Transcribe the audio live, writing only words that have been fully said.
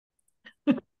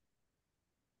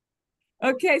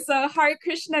Okay, so Hare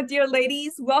Krishna, dear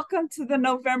ladies. Welcome to the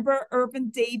November Urban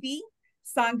Devi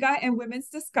Sangha and Women's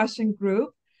Discussion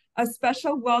Group. A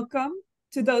special welcome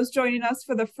to those joining us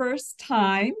for the first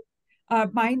time.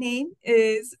 My name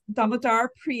is Damodar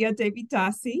Priya Devi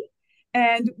Dasi,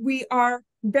 and we are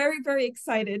very, very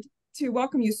excited to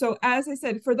welcome you. So as I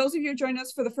said, for those of you joining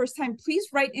us for the first time, please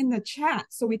write in the chat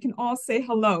so we can all say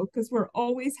hello, because we're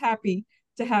always happy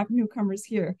to have newcomers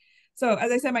here. So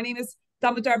as I said, my name is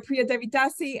Damodar Priya Devi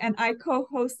Dasi, and I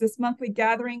co-host this monthly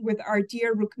gathering with our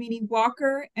dear Rukmini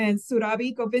Walker and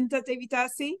Surabhi Govinda Devi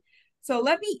Dasi. So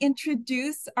let me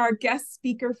introduce our guest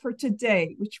speaker for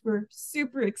today, which we're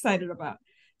super excited about.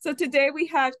 So today we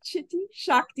have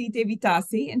Citi-Śakti Devi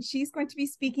Dasi, and she's going to be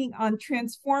speaking on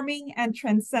transforming and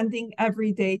transcending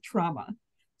everyday trauma.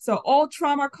 So all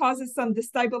trauma causes some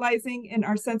destabilizing in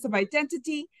our sense of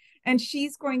identity, and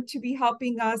she's going to be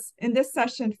helping us in this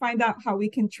session find out how we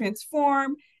can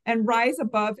transform and rise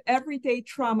above everyday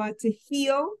trauma to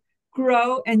heal,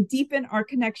 grow, and deepen our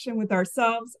connection with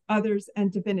ourselves, others,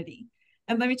 and divinity.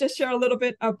 And let me just share a little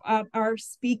bit about our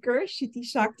speaker.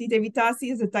 Citi-Śakti Devi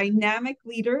Dasi is a dynamic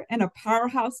leader and a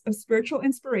powerhouse of spiritual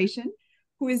inspiration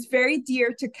who is very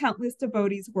dear to countless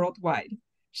devotees worldwide.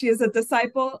 She is a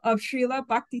disciple of Srila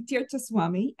Bhakti-Tirtha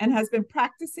Swami and has been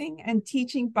practicing and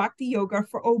teaching Bhakti Yoga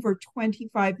for over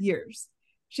 25 years.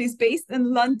 She's based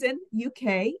in London,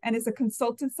 UK, and is a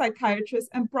consultant psychiatrist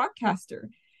and broadcaster.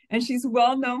 And she's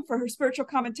well known for her spiritual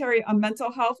commentary on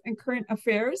mental health and current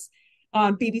affairs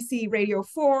on BBC Radio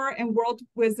 4 and World of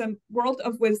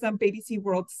Wisdom, BBC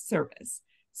World Service.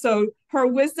 So her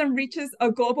wisdom reaches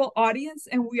a global audience,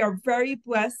 and we are very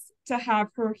blessed to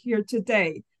have her here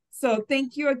today. So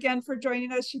thank you again for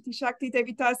joining us, Citi-Śakti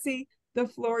Devi Dasi. The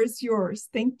floor is yours.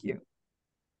 Thank you.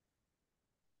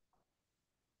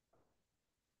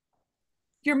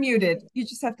 You're muted. You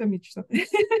just have to mute yourself.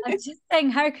 I'm just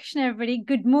saying Hare Krishna, everybody.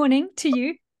 Good morning to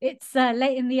you. It's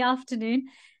late in the afternoon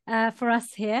for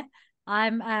us here.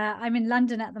 I'm in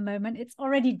London at the moment. It's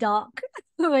already dark.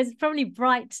 It's probably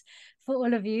bright for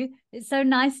all of you. It's so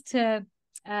nice to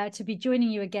be joining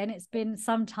you again. It's been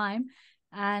some time,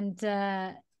 and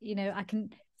you know, I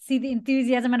can see the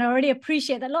enthusiasm, and I already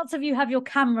appreciate that lots of you have your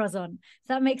cameras on.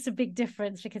 So that makes a big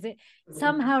difference because it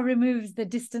somehow removes the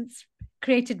distance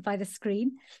created by the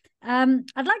screen. I'd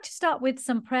like to start with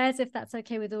some prayers, if that's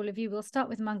okay with all of you. We'll start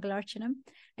with Mangalarchanam.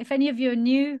 If any of you are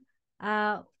new,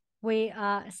 we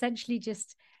are essentially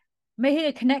just making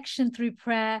a connection through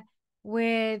prayer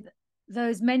with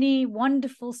those many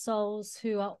wonderful souls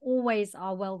who are always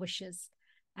our well-wishers,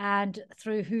 and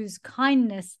through whose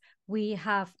kindness we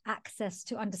have access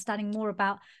to understanding more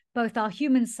about both our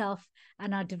human self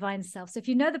and our divine self. So if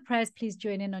you know the prayers, please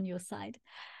join in on your side.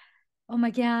 Om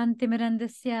Gyan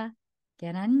Timirandasya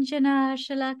Gyananjana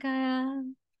Shalakaya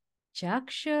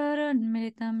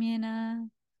Chakshurunmilitam Yena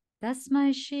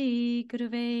Tasmai Shri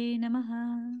Guruve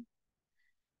Namaha.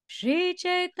 Shri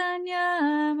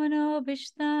Chaitanya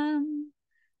Manobishtam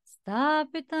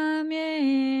Stapitam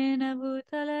Yena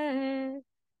Bhutale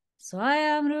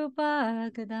Swayam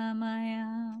Rupa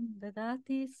Gadamayam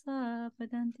Dadati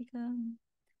Sapadantikam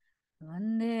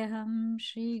Vandeham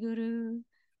Shri Guru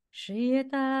Shri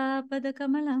Yata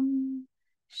Padakamalam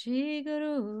Shri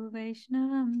Guru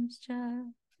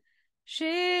Vaishnavamscha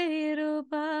Shri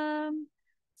Rupam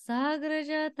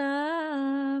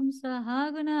Sagrajatam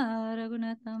Sahaguna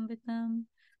Ragunatam Vitam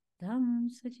Tam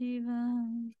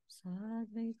Sajivam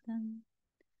Sadvaitam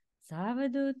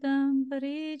Savadutam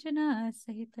Parijana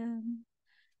Sahitam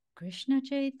Krishna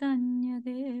Chaitanya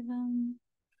Devam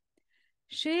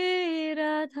Shri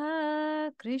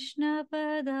Radha Krishna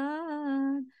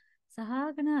Padan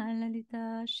Sahagana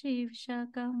Lalita Shri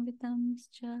Vishakam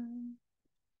Vitamscha.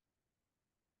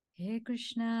 He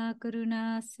Krishna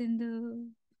Karuna Sindhu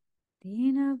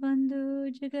Dina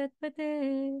Bandhu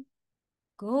Jagatpate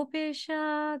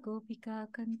Gopesha Gopika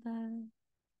Kanta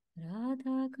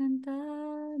Radha Kanta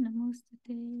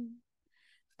Namostate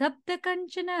Tapta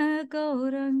Kanchana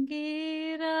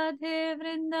Gaurangi Radhe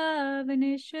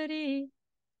Vrindavaneshwari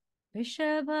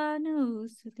Vishabhanu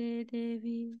Sute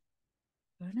Devi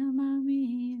Pranamami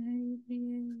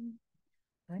Haripriye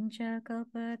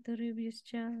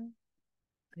Panchakalpatarubhyascha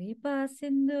Kripa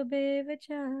Sindhu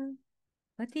Bevacha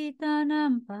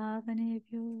Patitanam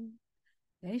Pavanebhyo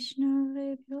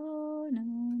Vaishnavebhyo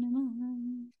Namo Namaha.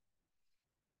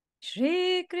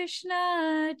 Shri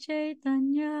Krishna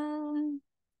Chaitanya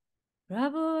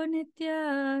Prabhu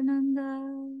Nityananda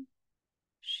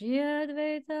Shri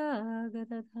Advaita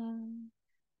Gadadhar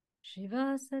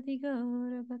Shivasati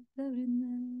Gaura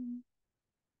Bhaktavrinda.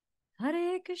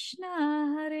 Hare Krishna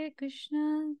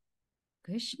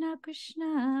Krishna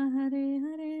Krishna Hare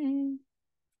Hare,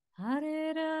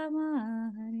 Hare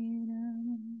Rama Hare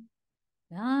Rama,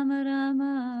 Rama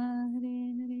Rama Hare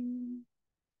Hare.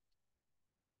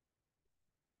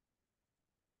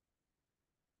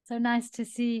 So nice to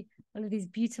see all of these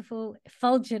beautiful,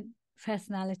 effulgent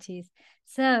personalities.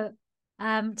 So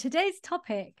today's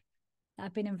topic that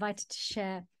I've been invited to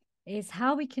share is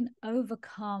how we can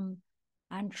overcome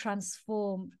and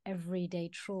transform everyday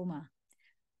trauma.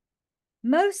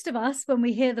 Most of us, when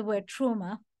we hear the word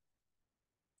trauma,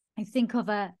 I think of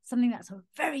something that's a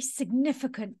very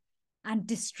significant and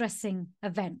distressing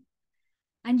event,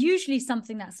 and usually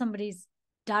something that somebody's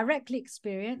directly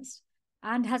experienced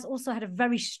and has also had a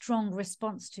very strong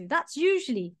response to. That's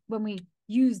usually when we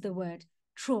use the word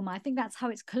trauma. I think that's how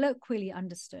it's colloquially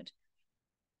understood.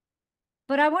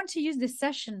 But I want to use this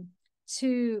session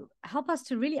to help us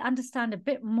to really understand a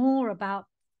bit more about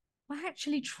what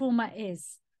actually trauma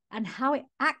is and how it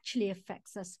actually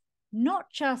affects us, not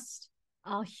just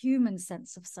our human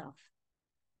sense of self,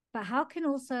 but how it can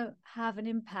also have an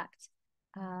impact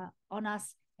on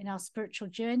us in our spiritual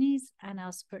journeys and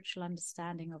our spiritual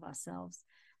understanding of ourselves.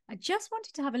 I just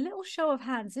wanted to have a little show of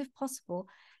hands, if possible.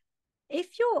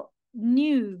 If you're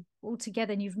new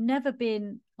altogether and you've never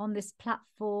been on this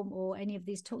platform or any of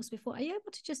these talks before, are you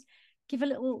able to just give a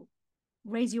little,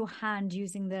 raise your hand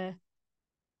using the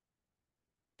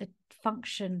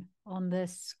function on the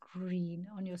screen,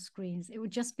 on your screens? It would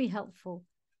just be helpful.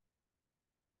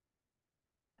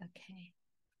 Okay.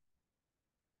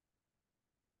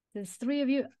 There's three of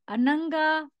you,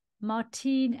 Ananga,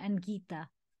 Martine, and Geeta.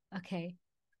 Okay.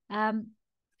 And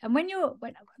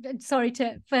sorry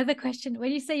to further question,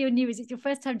 when you say you're new, is it your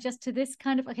first time just to this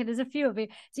kind of, okay, there's a few of you.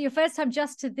 Is it your first time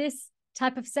just to this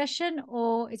type of session,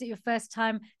 or is it your first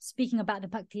time speaking about the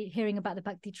Bhakti, hearing about the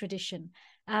Bhakti tradition?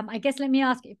 I guess let me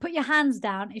ask you, put your hands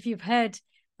down if you've heard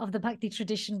of the Bhakti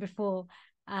tradition before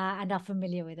and are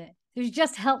familiar with it. So you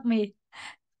just help me.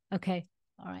 Okay.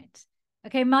 All right.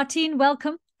 Okay, Martine,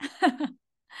 welcome.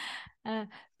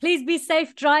 Please be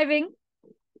safe driving.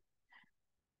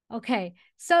 Okay,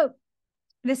 so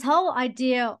this whole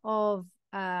idea of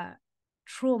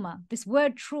trauma, this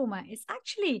word trauma, it's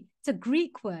a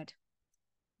Greek word.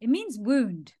 It means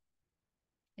wound.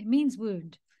 It means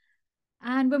wound.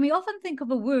 And when we often think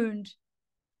of a wound,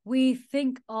 we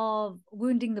think of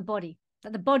wounding the body,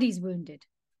 that the body's wounded.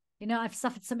 You know, I've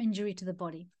suffered some injury to the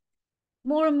body.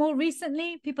 More and more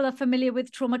recently, people are familiar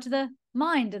with trauma to the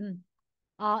mind and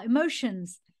our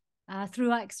emotions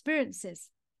through our experiences,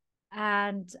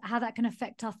 and how that can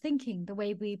affect our thinking, the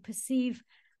way we perceive,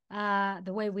 the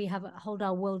way we hold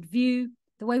our worldview,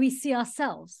 the way we see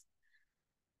ourselves.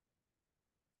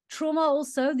 Trauma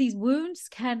also, these wounds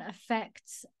can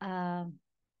affect our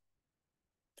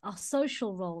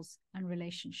social roles and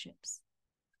relationships.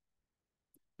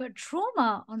 But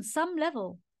trauma on some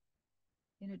level,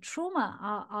 you know,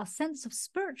 trauma, our sense of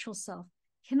spiritual self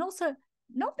can also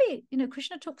not be, you know,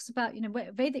 Krishna talks about, you know,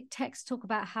 Vedic texts talk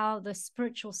about how the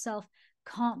spiritual self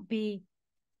can't be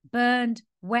burned,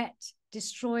 wet,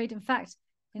 destroyed. In fact,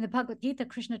 in the Bhagavad Gita,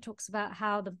 Krishna talks about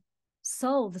how the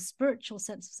soul, the spiritual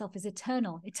sense of self, is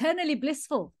eternal, eternally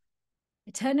blissful,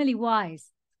 eternally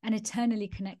wise, and eternally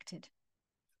connected.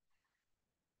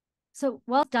 So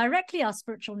while directly our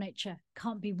spiritual nature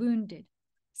can't be wounded,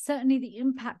 certainly the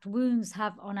impact wounds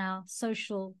have on our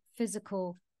social,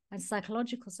 physical, and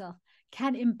psychological self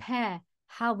can impair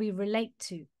how we relate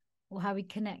to or how we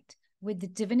connect with the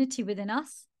divinity within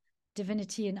us,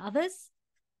 divinity in others,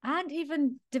 and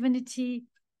even divinity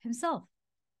himself,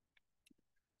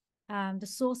 the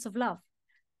source of love.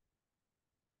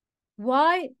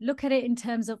 Why look at it in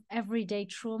terms of everyday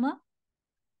trauma?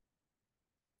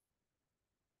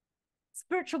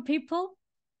 Spiritual people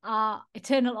are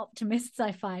eternal optimists,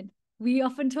 I find. We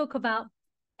often talk about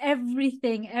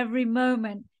everything, every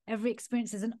moment, every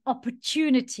experience is an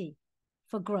opportunity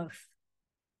for growth.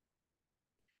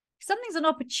 If something's an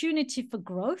opportunity for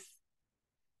growth,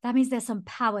 that means there's some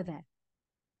power there.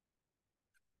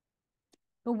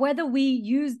 But whether we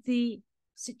use the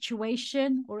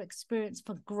situation or experience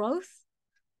for growth,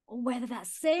 or whether that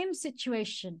same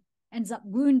situation ends up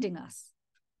wounding us,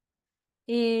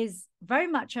 is very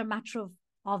much a matter of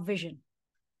our vision.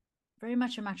 Very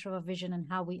much a matter of our vision and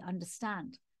how we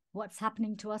understand what's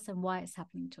happening to us and why it's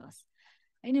happening to us.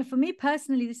 And, you know, for me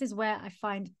personally, this is where I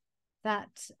find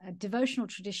that devotional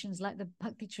traditions like the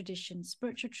Bhakti tradition,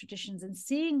 spiritual traditions, and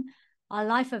seeing our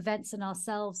life events and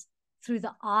ourselves through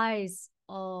the eyes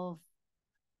of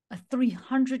a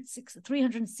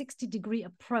 360-degree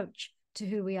approach to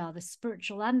who we are, the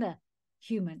spiritual and the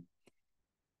human,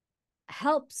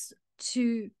 helps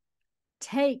to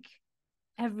take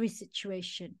every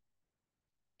situation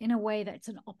in a way that's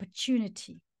an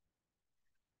opportunity,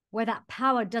 where that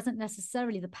power doesn't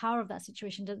necessarily, the power of that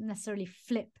situation doesn't necessarily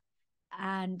flip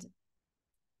and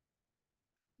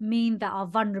mean that our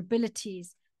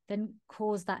vulnerabilities then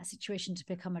cause that situation to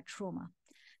become a trauma.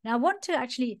 Now, I want to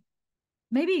actually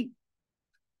maybe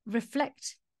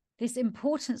reflect this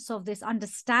importance of this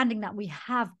understanding that we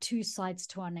have two sides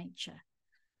to our nature,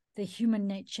 the human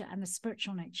nature and the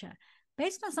spiritual nature,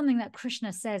 based on something that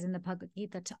Krishna says in the Bhagavad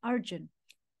Gita to Arjun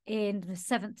in the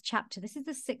 7th chapter. This is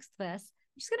the 6th verse.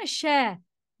 I'm just going to share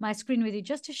my screen with you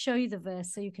just to show you the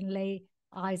verse so you can lay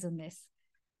eyes on this.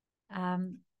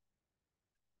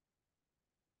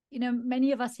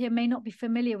 Many of us here may not be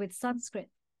familiar with Sanskrit.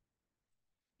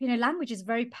 Language is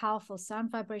very powerful.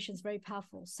 Sound vibration is very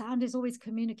powerful. Sound is always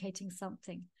communicating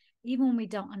something, even when we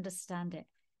don't understand it.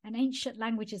 And ancient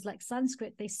languages like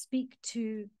Sanskrit, they speak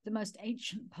to the most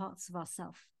ancient parts of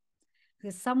ourselves.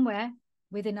 Because somewhere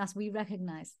within us, we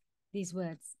recognize these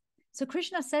words. So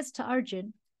Krishna says to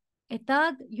Arjun,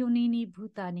 Etad yonini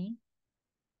bhutani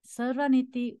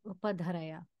sarvaniti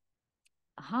upadharaya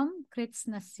aham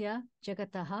kritsnasya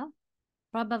jagataha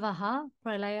prabhavaha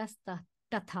pralayas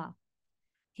tatha.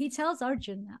 He tells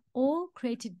Arjun that all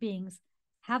created beings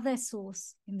have their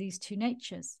source in these two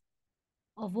natures.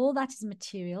 Of all that is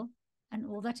material and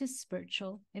all that is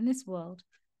spiritual in this world,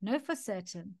 know for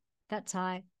certain that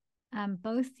I am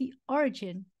both the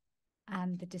origin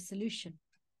and the dissolution.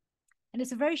 And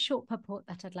it's a very short purport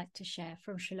that I'd like to share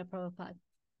from Srila Prabhupada,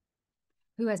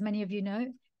 who, as many of you know,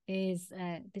 is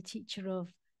the teacher of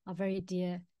our very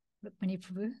dear Rukmini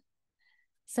Prabhu.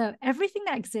 So everything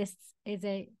that exists is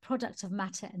a product of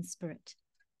matter and spirit.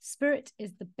 Spirit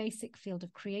is the basic field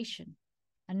of creation,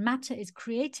 and matter is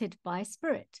created by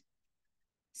spirit.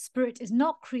 Spirit is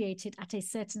not created at a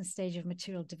certain stage of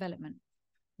material development.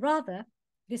 Rather,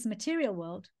 this material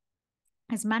world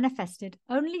is manifested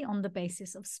only on the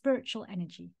basis of spiritual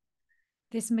energy.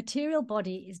 This material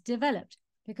body is developed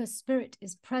because spirit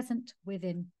is present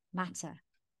within matter.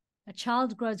 A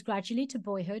child grows gradually to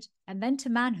boyhood and then to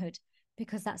manhood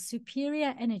because that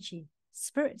superior energy,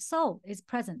 spirit soul, is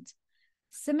present.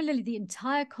 Similarly, the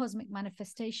entire cosmic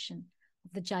manifestation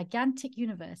of the gigantic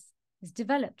universe is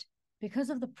developed because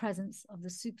of the presence of the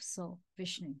supersoul,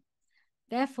 Vishnu.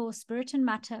 Therefore, spirit and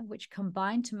matter, which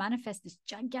combine to manifest this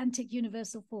gigantic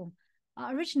universal form,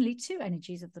 are originally two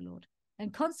energies of the Lord,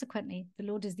 and consequently, the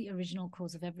Lord is the original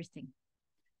cause of everything.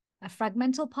 A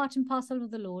fragmental part and parcel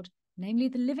of the Lord, namely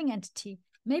the living entity,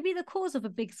 may be the cause of a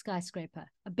big skyscraper,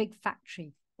 a big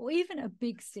factory, or even a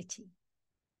big city,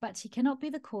 but he cannot be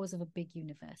the cause of a big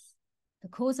universe. The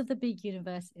cause of the big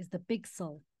universe is the big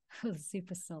soul, the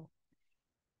super soul.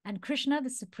 And Krishna, the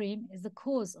Supreme, is the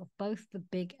cause of both the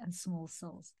big and small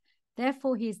souls.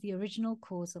 Therefore, he is the original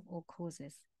cause of all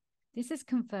causes. This is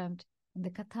confirmed in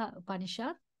the Katha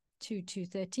Upanishad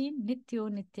 2.2.13, Nityo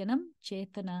Nityanam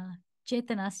Chetana,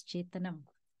 Chetanas Chetanam.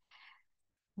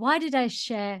 Why did I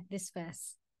share this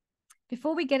verse?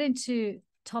 Before we get into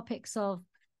topics of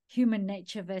human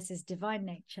nature versus divine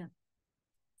nature,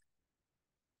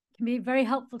 it can be very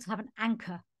helpful to have an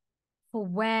anchor for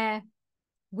where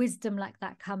wisdom like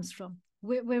that comes from.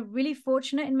 We're really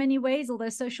fortunate in many ways, although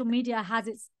social media has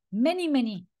its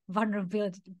many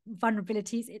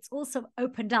vulnerabilities. It's also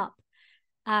opened up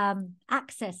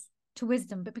access to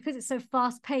wisdom, but because it's so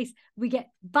fast paced, we get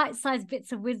bite-sized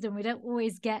bits of wisdom. We don't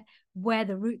always get where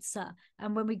the roots are.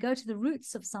 And when we go to the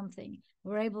roots of something,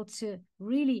 we're able to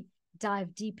really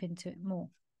dive deep into it more.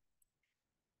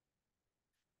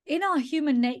 In our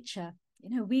human nature,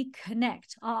 we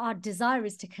connect. Our desire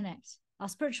is to connect. Our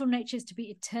spiritual nature is to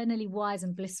be eternally wise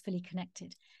and blissfully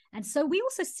connected. And so we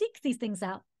also seek these things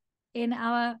out in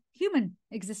our human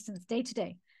existence day to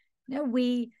day.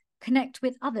 We connect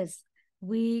with others.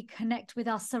 We connect with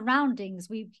our surroundings.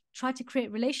 We try to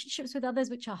create relationships with others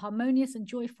which are harmonious and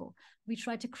joyful. We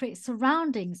try to create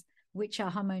surroundings which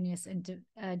are harmonious and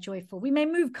joyful. We may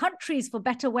move countries for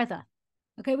better weather.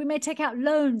 Okay, we may take out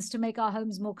loans to make our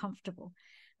homes more comfortable,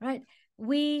 right?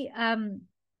 We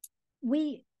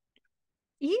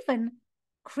even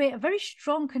create a very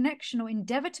strong connection or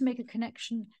endeavor to make a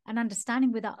connection and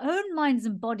understanding with our own minds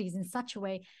and bodies in such a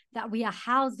way that we are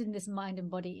housed in this mind and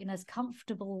body in as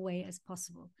comfortable a way as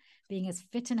possible, being as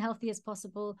fit and healthy as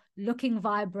possible, looking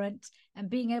vibrant, and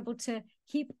being able to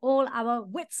keep all our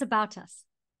wits about us.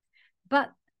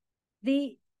 But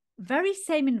the very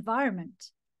same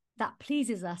environment that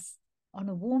pleases us on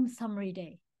a warm summery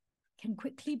day can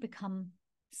quickly become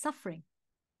suffering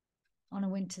on a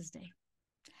winter's day.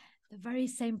 The very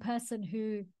same person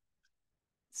who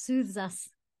soothes us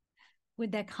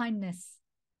with their kindness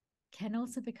can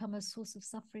also become a source of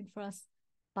suffering for us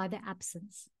by their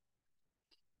absence.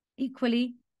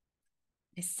 Equally,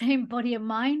 the same body and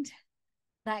mind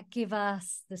that give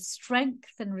us the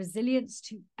strength and resilience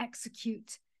to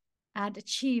execute and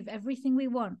achieve everything we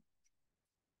want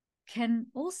can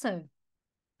also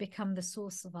become the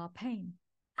source of our pain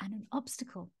and an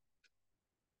obstacle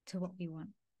to what we want.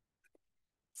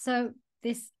 So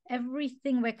this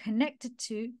everything we're connected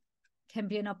to can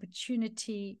be an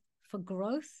opportunity for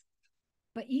growth,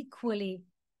 but equally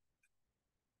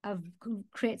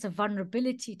creates a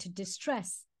vulnerability to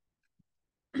distress.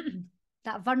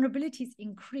 That vulnerability is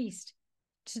increased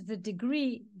to the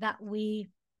degree that we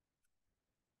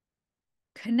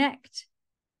connect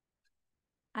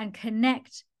and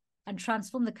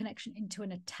transform the connection into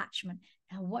an attachment.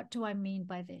 Now, what do I mean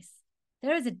by this?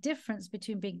 There is a difference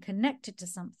between being connected to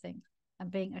something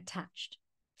and being attached.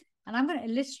 And I'm going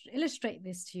to illustrate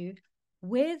this to you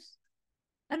with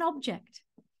an object.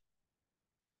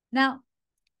 Now,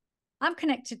 I'm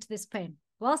connected to this pen.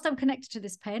 Whilst I'm connected to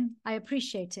this pen, I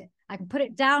appreciate it. I can put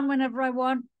it down whenever I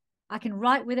want. I can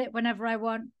write with it whenever I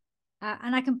want,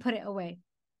 and I can put it away.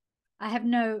 I have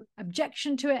no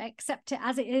objection to it, accept it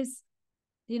as it is.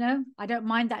 You know, I don't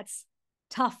mind that it's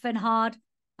tough and hard.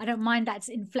 I don't mind that it's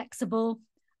inflexible.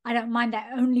 I don't mind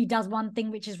that it only does one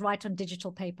thing, which is write on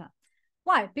digital paper.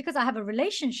 Why? Because I have a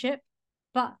relationship,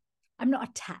 but I'm not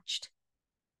attached.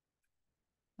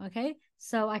 Okay,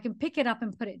 so I can pick it up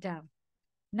and put it down.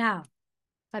 Now,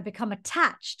 if I become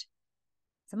attached,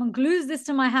 someone glues this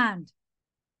to my hand,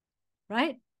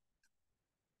 right?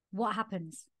 What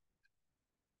happens?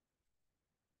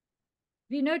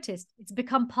 Have you noticed? It's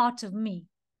become part of me.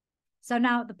 So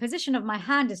now the position of my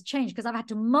hand has changed because I've had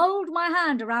to mold my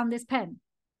hand around this pen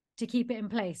to keep it in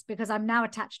place because I'm now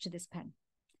attached to this pen.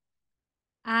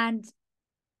 And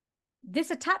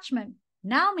this attachment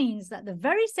now means that the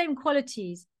very same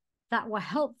qualities that were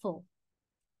helpful,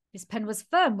 this pen was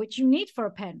firm, which you need for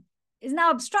a pen, is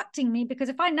now obstructing me, because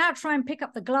if I now try and pick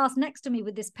up the glass next to me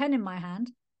with this pen in my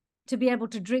hand to be able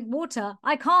to drink water,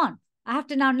 I can't. I have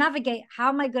to now navigate, how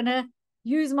am I going to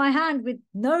use my hand with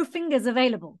no fingers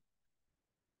available,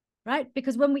 right?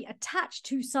 Because when we attach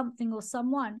to something or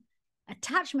someone,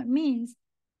 attachment means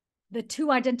the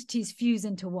two identities fuse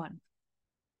into one.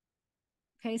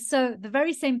 Okay, so the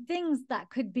very same things that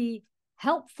could be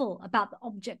helpful about the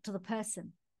object or the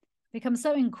person become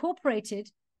so incorporated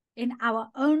in our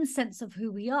own sense of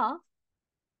who we are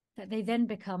that they then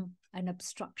become an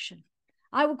obstruction.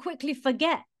 I will quickly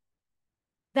forget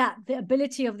that the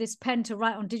ability of this pen to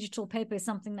write on digital paper is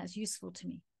something that's useful to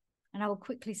me. And I will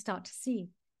quickly start to see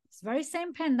this very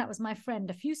same pen that was my friend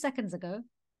a few seconds ago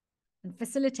and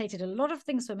facilitated a lot of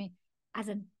things for me as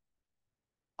an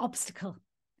obstacle.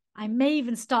 I may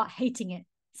even start hating it,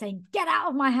 saying, get out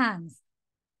of my hands,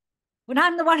 when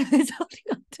I'm the one who's holding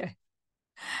on to it.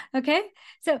 Okay,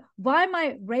 so why am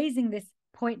I raising this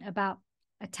point about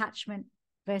attachment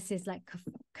versus like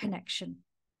connection?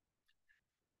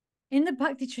 In the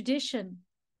Bhakti tradition,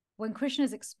 when Krishna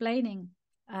is explaining,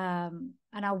 and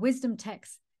our wisdom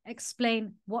texts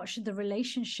explain what should the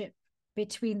relationship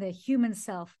between the human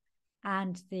self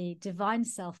and the divine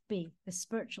self be, the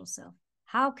spiritual self.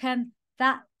 How can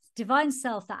that divine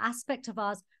self, that aspect of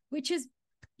ours, which is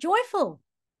joyful,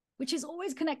 which is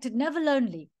always connected, never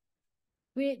lonely,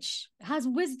 which has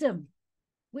wisdom,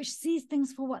 which sees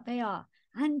things for what they are,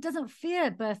 and doesn't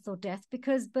fear birth or death,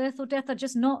 because birth or death are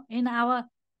just not in our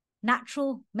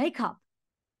natural makeup.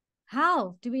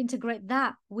 How do we integrate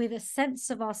that with a sense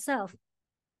of ourself,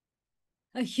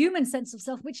 a human sense of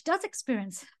self, which does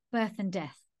experience birth and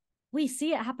death? We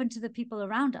see it happen to the people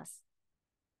around us.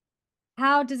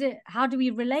 How do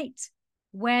we relate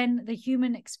when the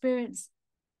human experience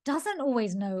doesn't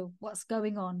always know what's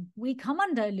going on? We come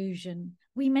under illusion.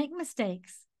 We make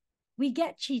mistakes. We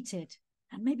get cheated.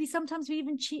 And maybe sometimes we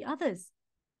even cheat others.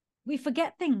 We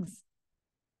forget things.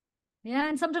 Yeah,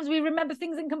 and sometimes we remember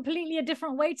things in completely a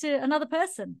different way to another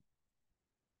person.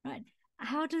 Right?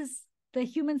 How does the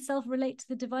human self relate to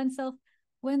the divine self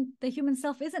when the human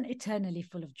self isn't eternally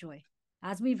full of joy?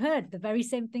 As we've heard, the very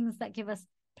same things that give us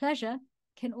pleasure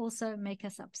can also make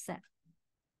us upset.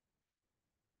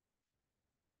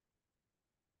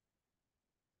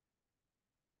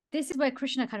 This is where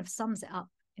Krishna kind of sums it up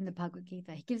in the Bhagavad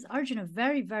Gita. He gives Arjuna a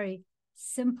very, very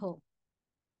simple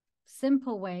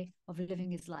way of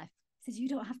living his life. He says, you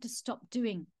don't have to stop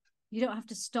doing. You don't have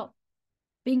to stop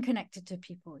being connected to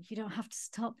people. You don't have to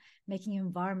stop making your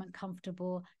environment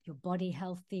comfortable, your body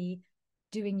healthy,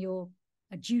 doing your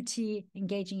duty,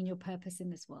 engaging in your purpose in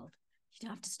this world. You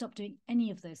don't have to stop doing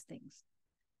any of those things.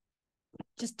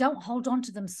 Just don't hold on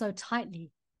to them so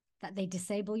tightly that they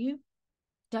disable you.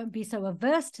 Don't be so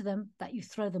averse to them that you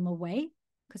throw them away.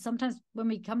 Because sometimes when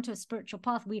we come to a spiritual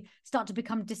path, we start to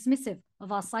become dismissive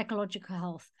of our psychological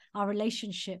health, our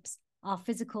relationships, our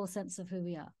physical sense of who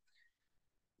we are.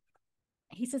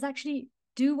 He says, actually,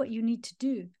 do what you need to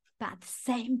do, but at the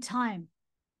same time,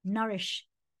 nourish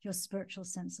your spiritual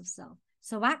sense of self.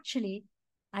 So actually,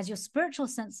 as your spiritual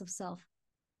sense of self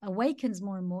awakens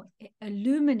more and more, it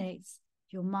illuminates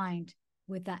your mind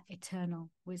with that eternal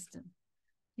wisdom.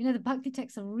 You know, the Bhakti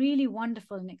texts are really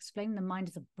wonderful in explaining the mind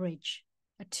as a bridge,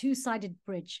 a two-sided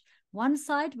bridge. One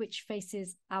side which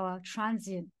faces our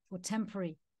transient or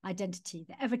temporary identity,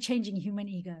 the ever-changing human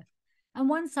ego, and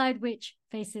one side which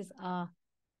faces our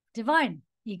divine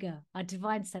ego, our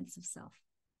divine sense of self.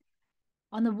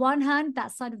 On the one hand,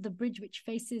 that side of the bridge which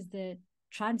faces the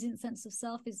transient sense of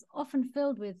self is often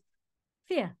filled with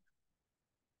fear,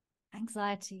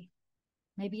 anxiety,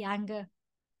 maybe anger,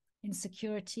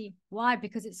 insecurity. Why?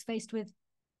 Because it's faced with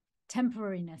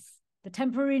temporariness, the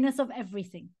temporariness of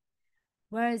everything.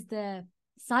 Whereas the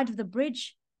side of the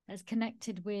bridge that's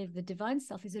connected with the divine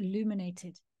self is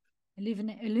illuminated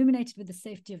with the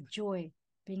safety of joy,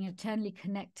 being eternally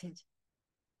connected.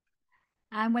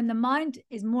 And when the mind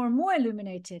is more and more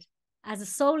illuminated, as the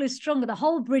soul is stronger, the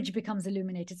whole bridge becomes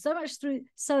illuminated, so much through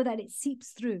so that it seeps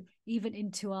through even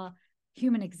into our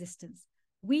human existence.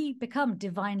 We become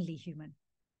divinely human.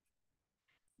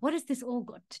 What has this all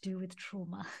got to do with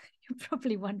trauma? You're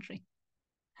probably wondering.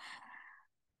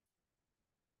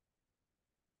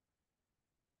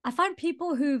 I find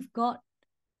people who've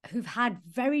had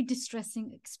very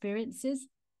distressing experiences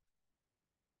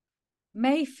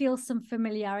may feel some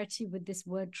familiarity with this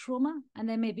word trauma. And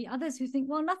there may be others who think,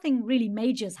 well, nothing really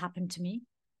major has happened to me.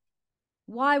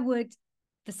 Why would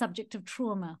the subject of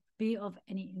trauma be of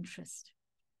any interest?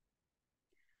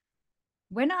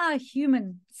 When our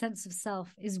human sense of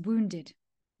self is wounded,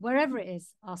 wherever it is,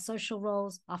 our social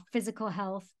roles, our physical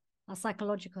health, our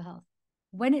psychological health,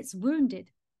 when it's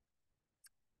wounded,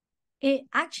 it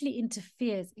actually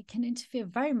interferes. It can interfere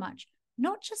very much,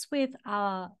 not just with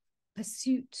our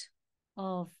pursuit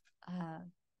of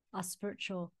our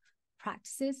spiritual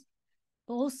practices,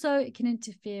 but also it can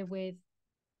interfere with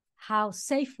how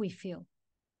safe we feel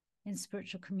in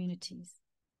spiritual communities.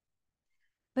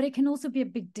 But it can also be a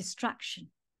big distraction,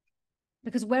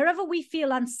 because wherever we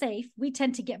feel unsafe, we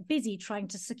tend to get busy trying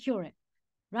to secure it,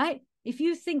 right? If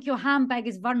you think your handbag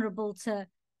is vulnerable to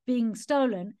being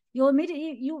stolen, you'll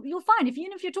find,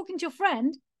 even if you're talking to your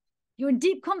friend, you're in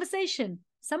deep conversation,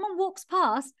 someone walks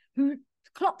past who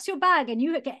clocks your bag and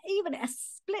you get even a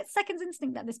split second's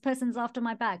instinct that this person's after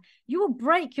my bag. You will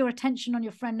break your attention on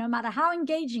your friend, no matter how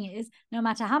engaging it is, no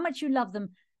matter how much you love them,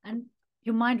 and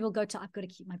your mind will go to, I've got to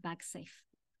keep my bag safe.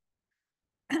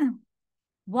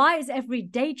 Why is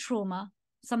everyday trauma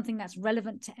something that's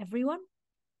relevant to everyone,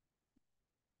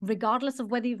 regardless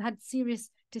of whether you've had serious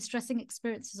distressing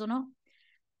experiences or not?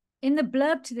 In the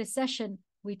blurb to this session,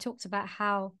 we talked about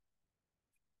how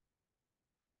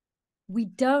we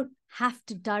don't have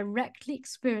to directly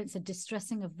experience a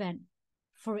distressing event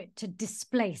for it to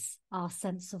displace our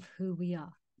sense of who we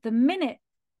are. The minute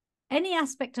any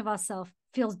aspect of ourselves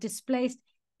feels displaced,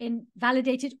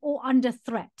 invalidated, or under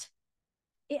threat,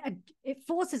 it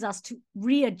forces us to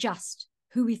readjust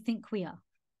who we think we are,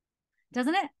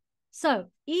 doesn't it? So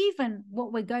even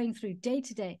what we're going through day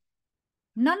to day,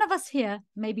 none of us here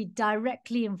may be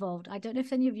directly involved. I don't know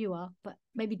if any of you are, but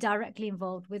maybe directly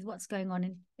involved with what's going on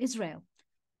in Israel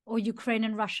or Ukraine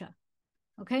and Russia,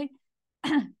 okay?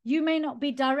 You may not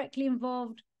be directly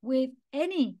involved with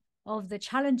any of the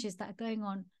challenges that are going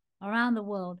on around the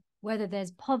world, whether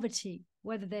there's poverty,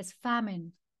 whether there's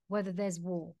famine, whether there's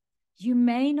war. You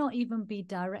may not even be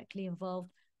directly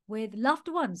involved with loved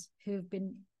ones who've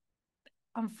been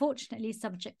unfortunately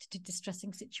subjected to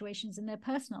distressing situations in their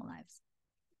personal lives.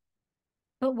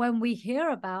 But when we hear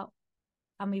about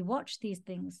and we watch these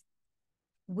things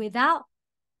without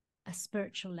a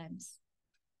spiritual lens,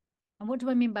 and what do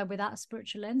I mean by without a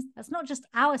spiritual lens? That's not just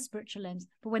our spiritual lens,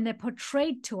 but when they're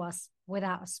portrayed to us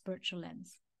without a spiritual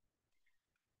lens,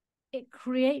 it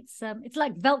creates, it's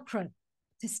like Velcro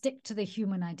to stick to the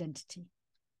human identity.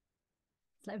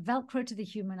 It's like Velcro to the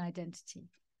human identity.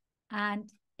 And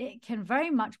it can very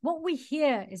much, what we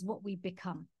hear is what we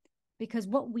become. Because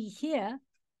what we hear,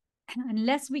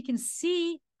 unless we can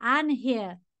see and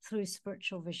hear through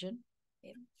spiritual vision,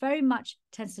 it very much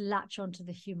tends to latch onto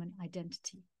the human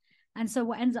identity. And so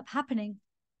what ends up happening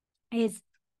is,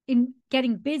 in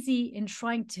getting busy in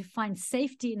trying to find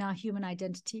safety in our human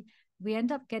identity, we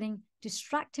end up getting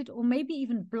distracted or maybe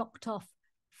even blocked off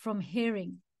from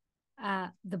hearing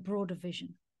the broader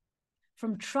vision,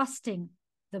 from trusting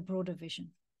the broader vision.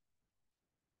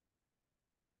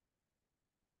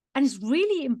 And it's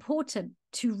really important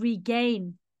to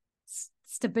regain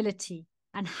stability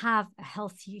and have a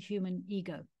healthy human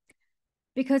ego,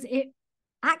 because it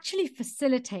actually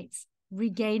facilitates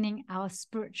regaining our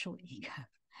spiritual ego.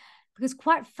 Because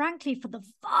quite frankly, for the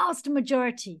vast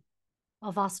majority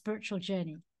of our spiritual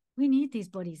journey, we need these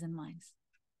bodies and minds.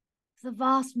 For the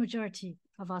vast majority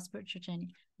of our spiritual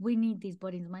journey, we need these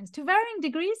bodies and minds to varying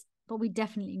degrees, but we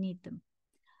definitely need them.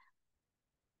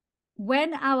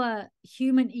 When our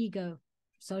human ego,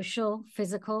 social,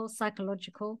 physical,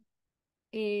 psychological,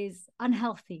 is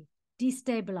unhealthy,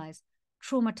 destabilized,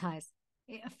 traumatized,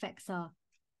 it affects our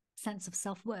sense of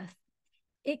self-worth.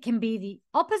 It can be the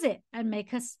opposite and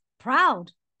make us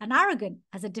proud and arrogant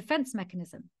as a defense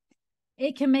mechanism.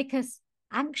 It can make us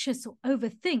anxious or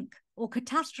overthink or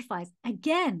catastrophize,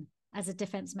 again, as a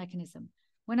defense mechanism.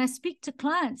 When I speak to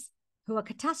clients who are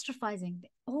catastrophizing, they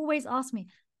always ask me,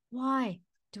 why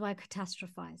do I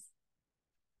catastrophize?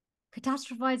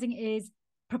 Catastrophizing is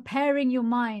preparing your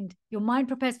mind. Your mind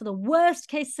prepares for the worst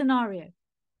case scenario,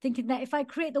 thinking that if I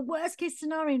create the worst case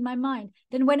scenario in my mind,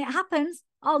 then when it happens,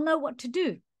 I'll know what to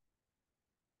do.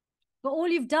 But all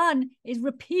you've done is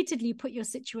repeatedly put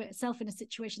yourself in a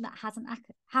situation that hasn't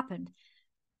happened,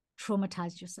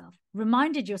 traumatized yourself,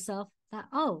 reminded yourself that,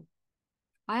 oh,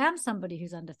 I am somebody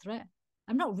who's under threat.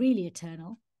 I'm not really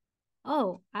eternal.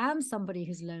 Oh, I am somebody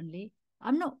who's lonely.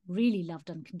 I'm not really loved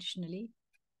unconditionally.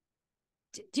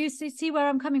 Do you see where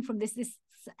I'm coming from? This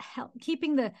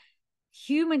keeping the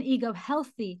human ego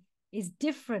healthy is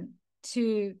different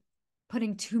to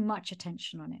putting too much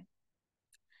attention on it.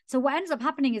 So what ends up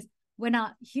happening is when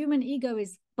our human ego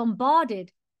is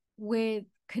bombarded with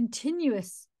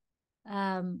continuous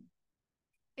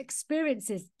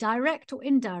experiences, direct or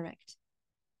indirect,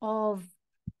 of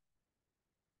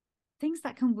things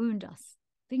that can wound us,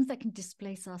 things that can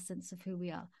displace our sense of who we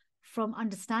are, from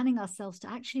understanding ourselves to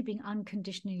actually being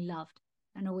unconditionally loved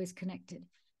and always connected,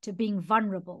 to being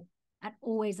vulnerable and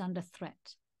always under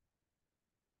threat.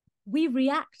 We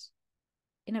react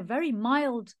in a very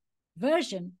mild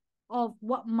version of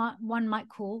what one might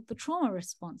call the trauma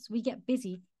response. We get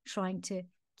busy trying to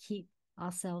keep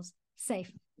ourselves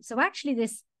safe. So actually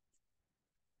this,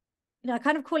 I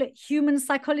kind of call it human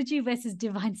psychology versus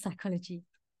divine psychology.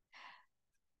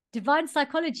 Divine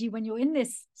psychology, when you're in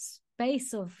this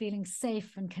space of feeling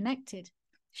safe and connected,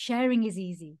 sharing is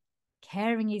easy,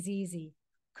 caring is easy,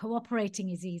 cooperating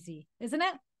is easy, isn't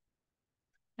it?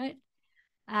 Right?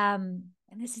 And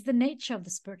this is the nature of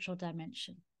the spiritual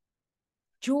dimension.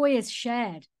 Joy is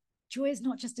shared. Joy is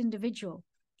not just individual.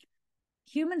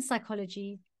 Human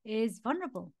psychology is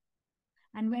vulnerable.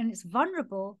 And when it's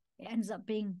vulnerable, it ends up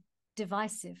being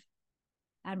divisive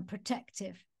and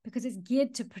protective, because it's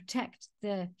geared to protect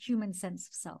the human sense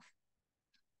of self.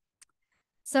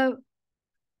 So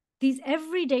these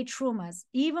everyday traumas,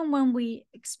 even when we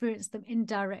experience them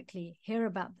indirectly, hear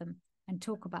about them and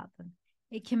talk about them,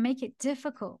 it can make it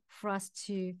difficult for us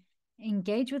to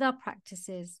engage with our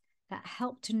practices that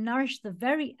help to nourish the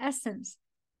very essence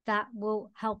that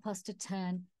will help us to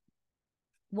turn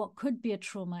what could be a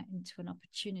trauma into an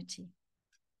opportunity.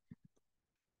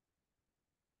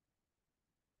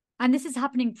 And this is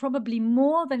happening probably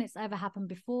more than it's ever happened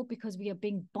before, because we are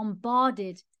being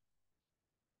bombarded.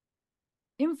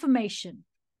 Information,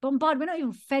 bombarded. We're not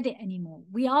even fed it anymore.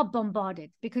 We are bombarded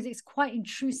because it's quite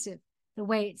intrusive, the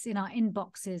way it's in our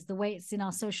inboxes, the way it's in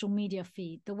our social media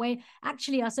feed, the way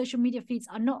actually our social media feeds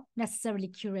are not necessarily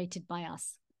curated by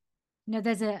us.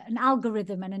 There's an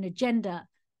algorithm and an agenda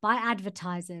by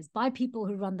advertisers, by people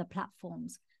who run the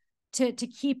platforms to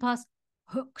keep us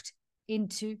hooked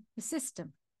into the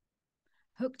system.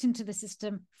 Hooked into the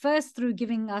system, first through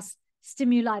giving us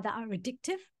stimuli that are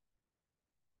addictive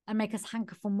and make us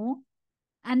hanker for more,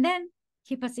 and then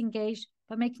keep us engaged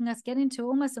by making us get into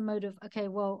almost a mode of, okay,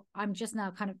 well, I'm just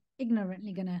now kind of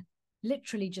ignorantly going to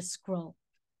literally just scroll,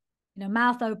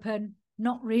 mouth open,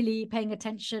 not really paying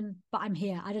attention, but I'm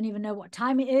here. I don't even know what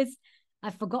time it is.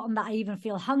 I've forgotten that I even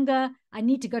feel hunger. I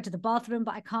need to go to the bathroom,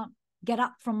 but I can't get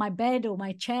up from my bed or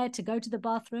my chair to go to the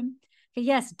bathroom. Okay,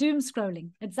 yes, doom scrolling,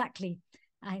 exactly.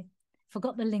 I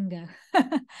forgot the lingo.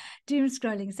 Doom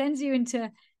scrolling sends you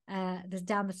into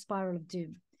down the spiral of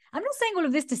doom. I'm not saying all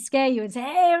of this to scare you and say,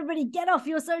 hey, everybody get off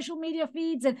your social media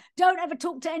feeds and don't ever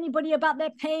talk to anybody about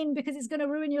their pain because it's going to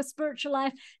ruin your spiritual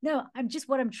life. No,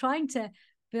 what I'm trying to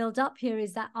build up here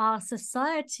is that our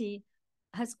society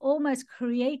has almost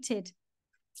created,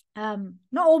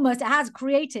 it has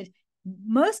created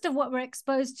most of what we're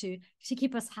exposed to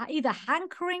keep us either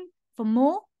hankering for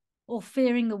more or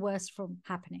fearing the worst from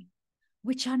happening,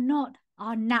 which are not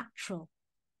our natural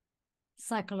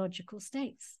psychological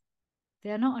states.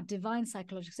 They're not a divine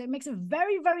psychological. So it makes it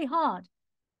very, very hard.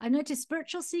 I notice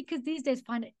spiritual seekers these days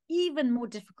find it even more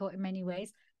difficult in many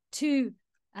ways to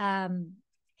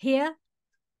hear,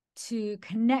 to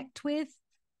connect with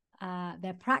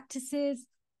their practices,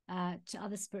 to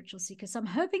other spiritual seekers. So I'm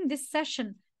hoping this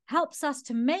session helps us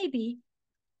to maybe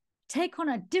take on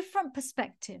a different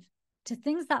perspective to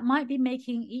things that might be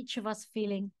making each of us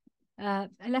feeling,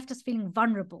 left us feeling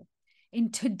vulnerable in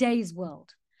today's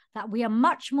world, that we are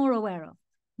much more aware of.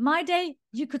 My day,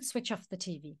 you could switch off the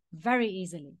TV very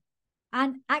easily.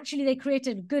 And actually, they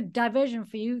created a good diversion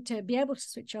for you to be able to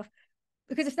switch off,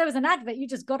 because if there was an advert, you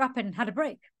just got up and had a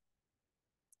break.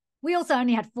 We also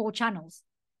only had 4 channels.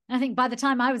 And I think by the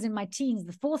time I was in my teens,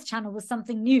 the 4th channel was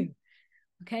something new.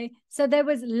 Okay, so there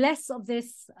was less of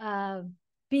this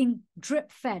being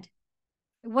drip fed.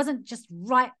 It wasn't just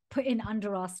put in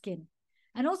under our skin.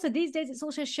 And also these days, it's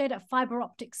also shared at fiber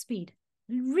optic speed,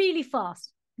 really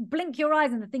fast. Blink your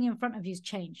eyes and the thing in front of you's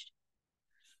changed.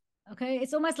 Okay,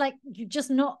 it's almost like you're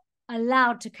just not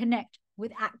allowed to connect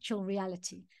with actual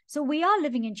reality. So we are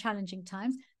living in challenging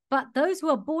times, but those who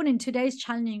are born in today's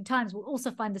challenging times will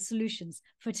also find the solutions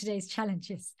for today's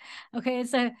challenges. Okay,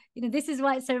 so this is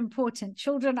why it's so important.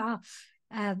 Children are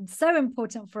so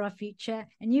important for our future,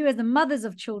 and you as the mothers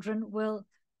of children will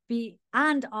be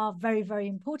and are very, very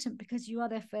important, because you are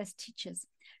their first teachers.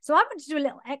 So I'm going to do a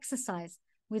little exercise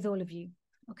with all of you.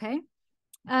 Okay,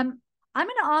 I'm going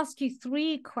to ask you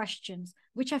 3 questions,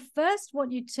 which I first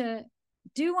want you to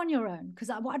do on your own, because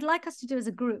what I'd like us to do as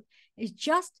a group is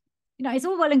just, it's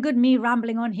all well and good me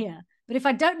rambling on here, but if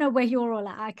I don't know where you're all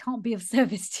at, I can't be of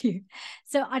service to you.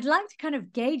 So I'd like to kind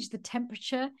of gauge the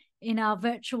temperature in our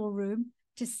virtual room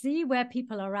to see where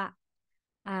people are at.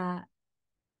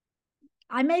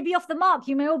 I may be off the mark.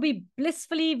 You may all be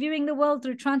blissfully viewing the world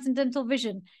through transcendental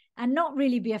vision and not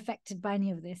really be affected by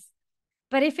any of this.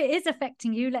 But if it is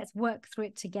affecting you, let's work through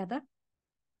it together.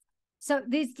 So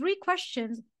these 3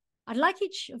 questions, I'd like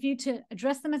each of you to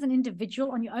address them as an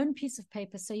individual on your own piece of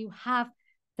paper, so you have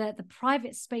the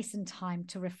private space and time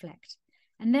to reflect.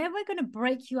 And then we're going to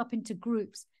break you up into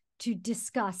groups to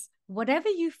discuss whatever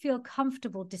you feel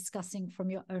comfortable discussing from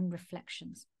your own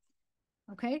reflections.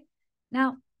 Okay?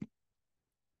 Now,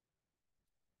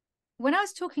 when I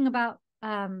was talking about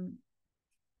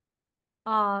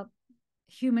our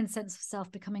human sense of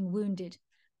self becoming wounded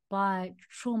by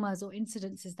traumas or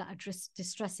incidences that are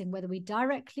distressing, whether we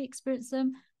directly experience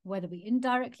them, whether we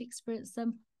indirectly experience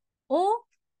them, or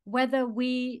whether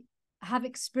we have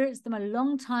experienced them a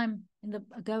long time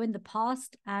ago in the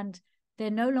past and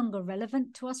they're no longer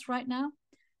relevant to us right now.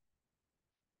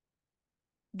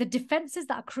 The defenses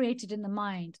that are created in the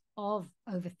mind of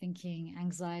overthinking,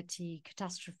 anxiety,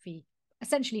 catastrophe,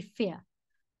 essentially fear,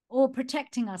 or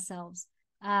protecting ourselves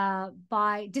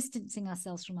by distancing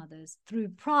ourselves from others through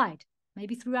pride,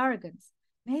 maybe through arrogance,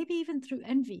 maybe even through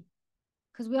envy.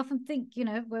 Because we often think,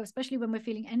 especially when we're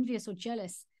feeling envious or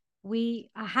jealous, we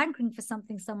are hankering for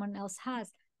something someone else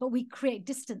has, but we create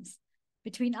distance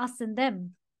between us and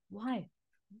them. Why?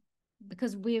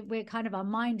 Because we're kind of, our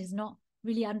mind is not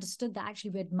really understood that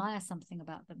actually we admire something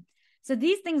about them. So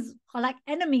these things are like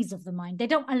enemies of the mind. They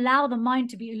don't allow the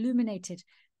mind to be illuminated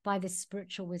by this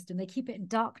spiritual wisdom. They keep it in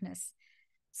darkness.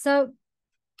 So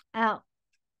the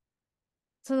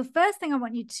first thing I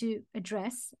want you to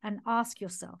address and ask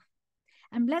yourself,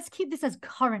 and let's keep this as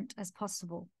current as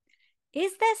possible.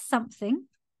 Is there something,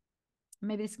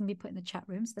 maybe this can be put in the chat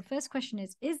room. So the first question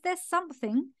is there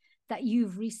something that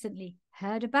you've recently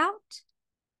heard about?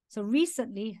 So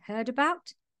recently heard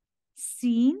about,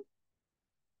 seen,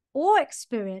 or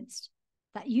experienced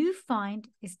that you find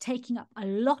is taking up a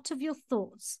lot of your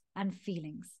thoughts and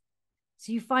feelings.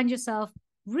 So you find yourself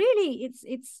really,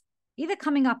 it's either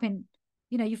coming up in,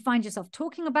 you find yourself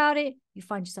talking about it, you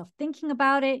find yourself thinking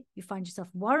about it, you find yourself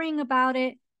worrying about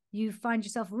it, you find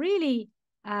yourself really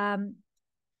giving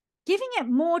it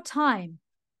more time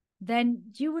than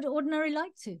you would ordinarily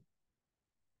like to.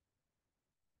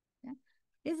 Yeah?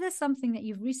 Is there something that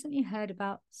you've recently heard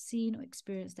about, seen, or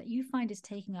experienced that you find is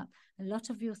taking up a lot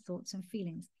of your thoughts and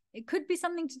feelings? It could be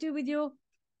something to do with your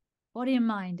body and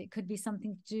mind. It could be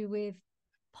something to do with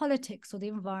politics or the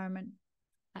environment.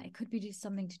 It could be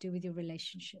something to do with your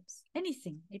relationships.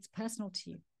 Anything. It's personal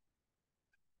to you.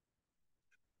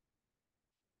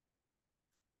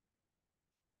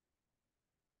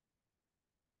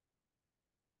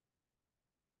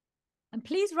 And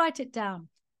please write it down.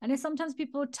 I know sometimes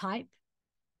people type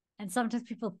and sometimes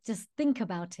people just think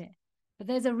about it. But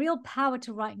there's a real power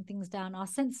to writing things down. Our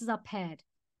senses are paired.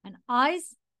 And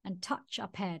eyes and touch are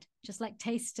paired, just like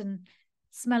taste and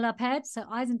smell are paired. So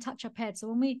eyes and touch are paired. So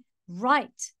when we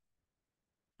write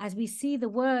as we see the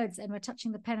words and we're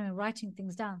touching the pen and we're writing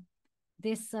things down,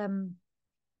 this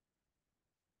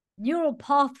neural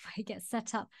pathway gets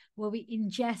set up where we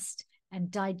ingest and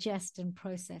digest and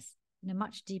process in a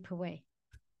much deeper way.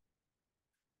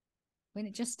 When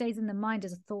it just stays in the mind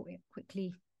as a thought, it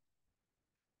quickly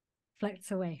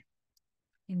floats away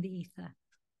in the ether.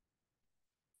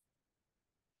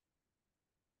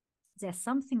 Is there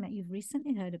something that you've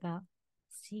recently heard about,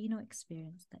 seen or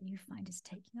experienced that you find is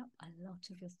taking up a lot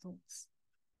of your thoughts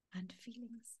and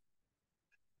feelings?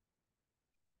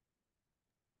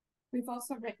 We've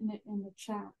also written it in the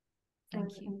chat for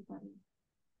Thank you. anybody.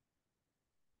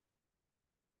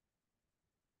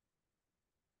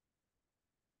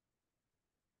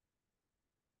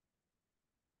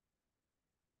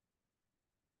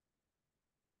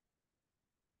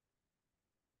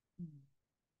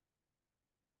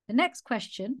 The next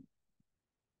question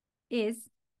is,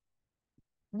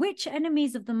 which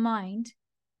enemies of the mind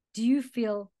do you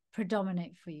feel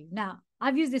predominate for you? Now,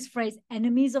 I've used this phrase,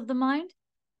 enemies of the mind,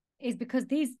 is because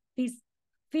these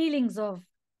feelings of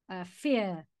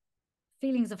fear,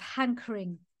 feelings of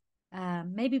hankering,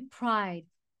 maybe pride,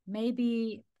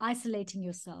 maybe isolating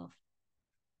yourself,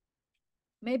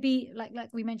 maybe like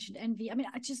we mentioned, envy. I mean,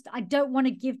 I don't want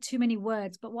to give too many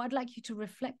words, but what I'd like you to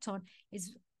reflect on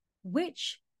is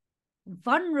which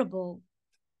vulnerable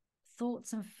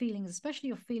thoughts and feelings, especially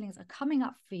your feelings, are coming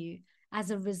up for you as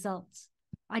a result.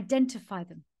 Identify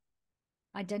them.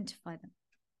 Identify them.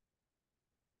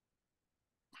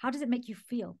 How does it make you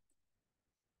feel?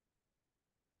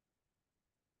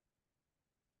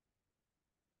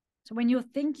 So when you're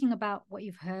thinking about what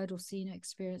you've heard or seen or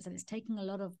experienced, and it's taking a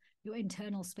lot of your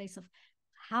internal space of,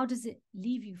 how does it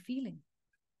leave you feeling?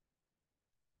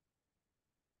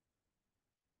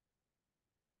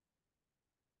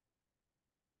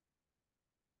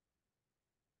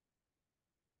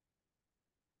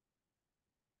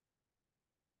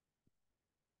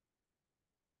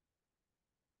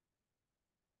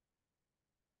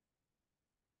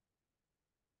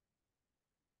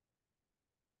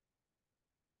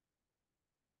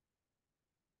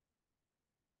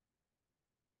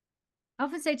 I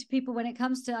often say to people, when it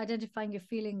comes to identifying your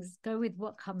feelings, go with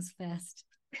what comes first,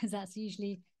 because that's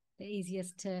usually the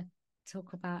easiest to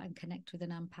talk about and connect with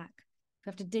and unpack.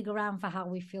 We have to dig around for how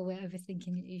we feel, we're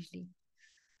overthinking it usually.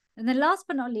 And then last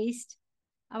but not least,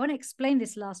 I want to explain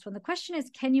this last one. The question is,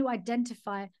 can you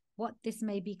identify what this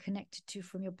may be connected to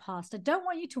from your past? I don't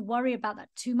want you to worry about that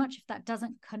too much if that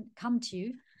doesn't come to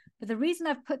you. But the reason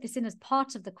I've put this in as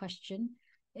part of the question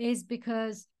is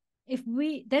because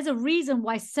there's a reason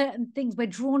why certain things, we're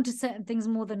drawn to certain things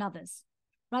more than others,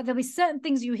 right? There'll be certain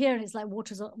things you hear and it's like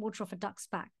water off a duck's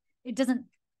back. It doesn't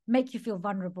make you feel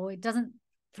vulnerable. It doesn't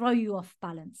throw you off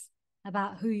balance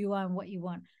about who you are and what you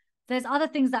want. There's other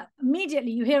things that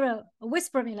immediately you hear a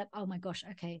whisper and you're like, oh my gosh,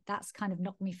 okay, that's kind of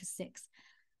knocked me for six.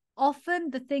 Often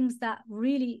the things that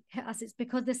really hit us, it's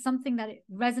because there's something that it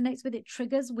resonates with, it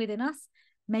triggers within us,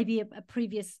 maybe a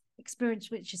previous experience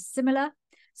which is similar.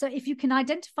 So if you can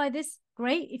identify this,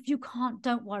 great. If you can't,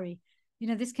 don't worry. You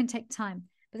know, this can take time.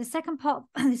 But the second part,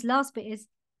 this last bit, is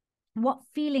what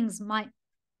feelings might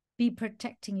be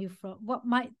protecting you from? What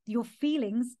might your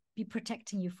feelings be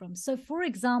protecting you from? So for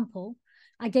example,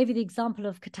 I gave you the example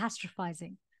of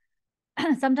catastrophizing.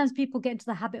 Sometimes people get into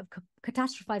the habit of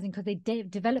catastrophizing because they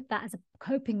develop that as a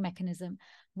coping mechanism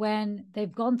when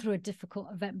they've gone through a difficult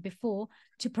event before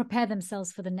to prepare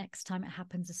themselves for the next time it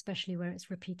happens, especially where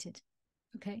it's repeated.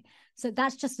 Okay, so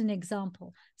that's just an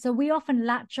example. So we often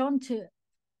latch on to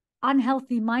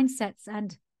unhealthy mindsets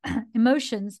and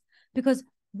emotions because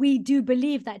we do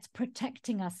believe that it's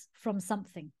protecting us from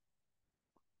something.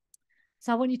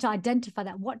 So I want you to identify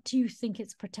that. What do you think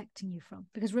it's protecting you from?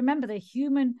 Because remember, the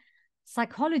human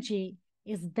psychology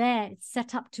is there. It's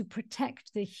set up to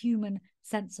protect the human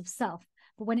sense of self.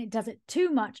 But when it does it too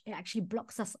much, it actually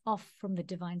blocks us off from the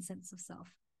divine sense of self.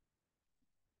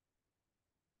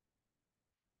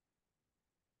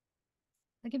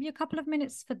 I'll give you a couple of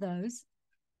minutes for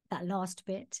that last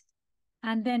bit.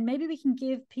 And then maybe we can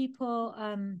give people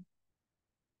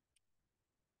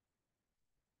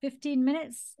 15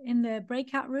 minutes in the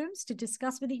breakout rooms to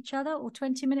discuss with each other, or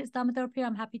 20 minutes. Dharma therapy,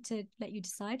 I'm happy to let you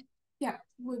decide. Yeah,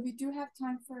 well, we do have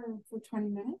time for 20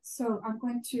 minutes. So I'm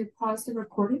going to pause the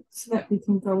recording so that we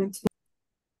can go into.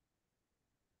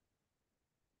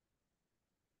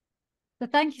 So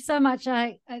thank you so much.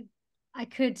 I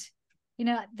could, you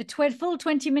know, the full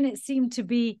 20 minutes seemed to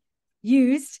be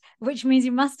used, which means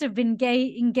you must have been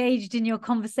engaged in your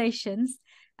conversations.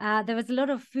 There was a lot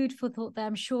of food for thought there.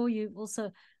 I'm sure you also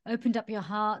opened up your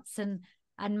hearts and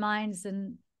minds,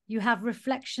 and you have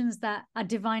reflections that are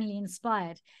divinely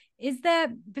inspired. Is there,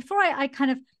 before I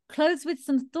kind of close with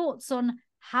some thoughts on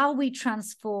how we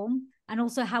transform and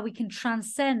also how we can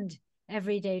transcend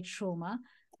everyday trauma,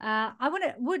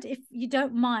 would, if you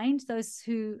don't mind, those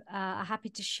who are happy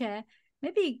to share,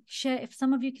 maybe share, if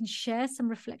some of you can share some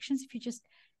reflections, if you just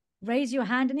raise your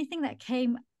hand, anything that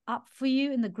came up for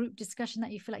you in the group discussion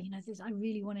that you feel like, I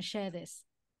really want to share this.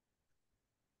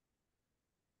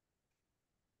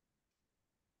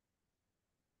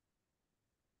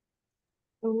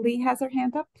 Lee has her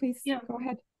hand up. Please go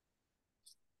ahead.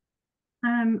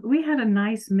 We had a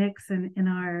nice mix in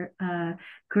our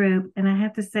group, and I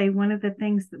have to say, one of the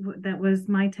things that was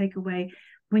my takeaway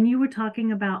when you were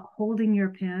talking about holding your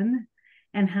pen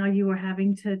and how you were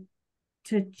having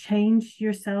to change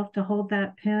yourself to hold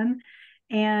that pen.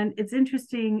 And it's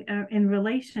interesting in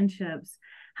relationships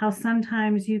how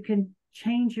sometimes you can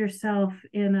change yourself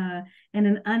in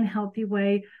an unhealthy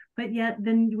way, but yet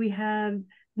then we have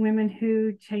women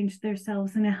who change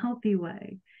themselves in a healthy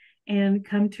way and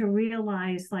come to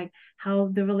realize like how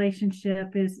the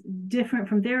relationship is different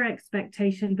from their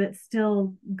expectation, but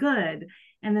still good.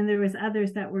 And then there was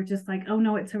others that were just like, oh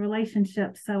no, it's a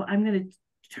relationship, so I'm going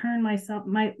to turn myself,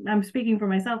 I'm speaking for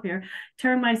myself here,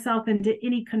 turn myself into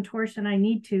any contortion I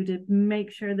need to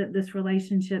make sure that this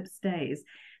relationship stays.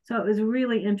 So it was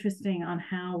really interesting on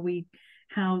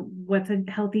what's a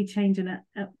healthy change in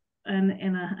an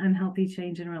unhealthy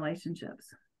change in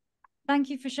relationships. Thank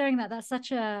you for sharing that. That's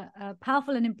such a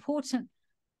powerful and important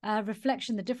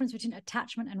reflection, the difference between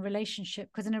attachment and relationship.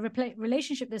 Because in a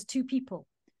relationship, there's two people.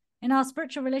 In our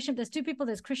spiritual relationship, there's two people.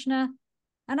 There's Krishna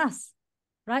and us,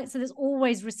 right? So there's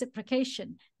always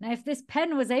reciprocation. Now, if this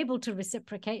pen was able to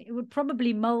reciprocate, it would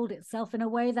probably mold itself in a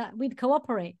way that we'd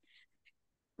cooperate,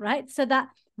 right? So that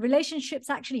relationships,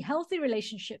 actually healthy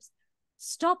relationships,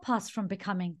 stop us from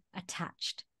becoming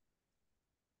attached.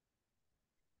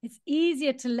 It's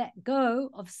easier to let go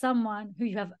of someone who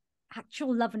you have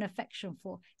actual love and affection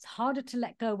for. It's harder to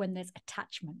let go when there's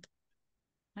attachment,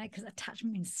 right? Because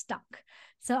attachment means stuck.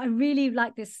 So I really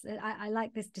like this. I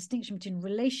like this distinction between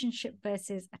relationship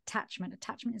versus attachment.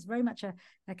 Attachment is very much it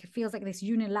feels like this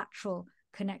unilateral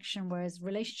connection, whereas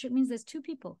relationship means there's two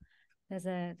people. There's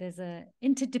a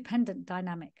interdependent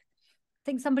dynamic. I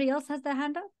think somebody else has their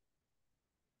hand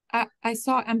up. I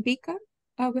saw Ambika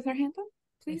with her hand up.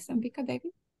 Please, Ambika Devi.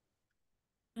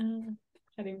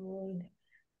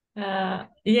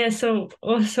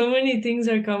 So many things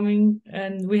are coming,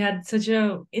 and we had such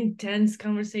a intense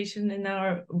conversation in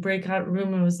our breakout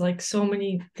room. It was like so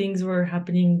many things were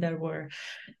happening that were,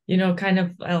 kind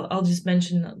of, I'll just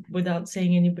mention without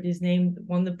saying anybody's name.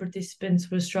 One of the participants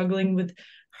was struggling with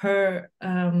her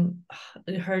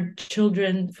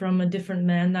children from a different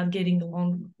man not getting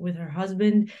along with her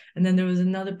husband, and then there was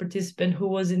another participant who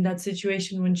was in that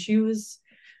situation when she was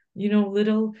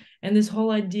little. And this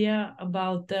whole idea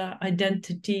about the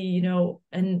identity,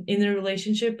 and in a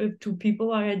relationship, if two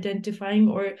people are identifying,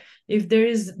 or if there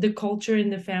is the culture in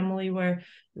the family where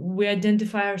we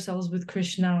identify ourselves with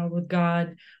Krishna or with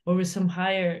God or with some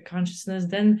higher consciousness,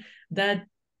 then that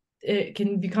it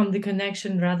can become the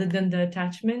connection rather than the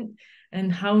attachment,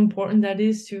 and how important that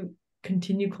is to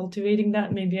continue cultivating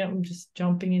that. Maybe I'm just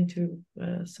jumping into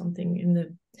something in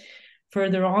the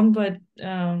further on, but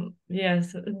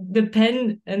yes, the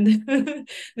pen and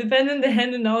the pen and the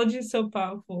hand analogy is so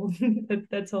powerful.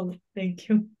 That's all. Thank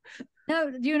you.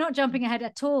 No, you're not jumping ahead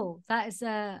at all. That is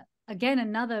again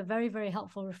another very, very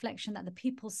helpful reflection that the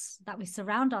people that we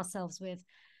surround ourselves with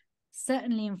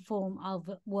certainly inform our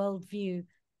worldview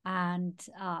and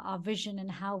our vision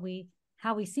and how we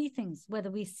see things,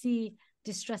 whether we see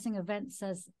distressing events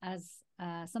as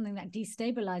something that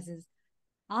destabilizes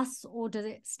us, or does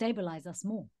it stabilize us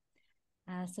more?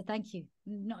 So thank you.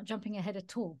 Not jumping ahead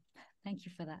at all. Thank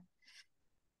you for that.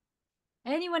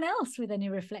 Anyone else with any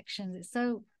reflections? It's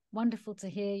so wonderful to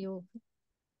hear your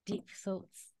deep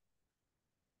thoughts.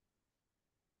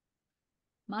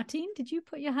 Martine, did you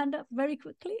put your hand up very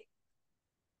quickly?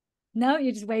 No,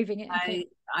 you're just waving it. Okay.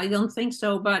 I don't think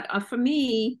so, but for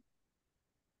me,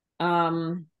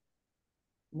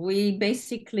 we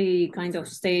basically kind of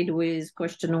stayed with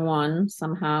question one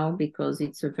somehow, because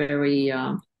it's a very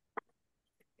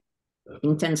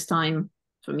intense time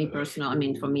for me personally. I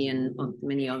mean, for me and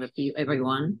many other people,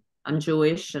 everyone. I'm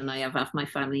Jewish and I have half my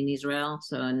family in Israel.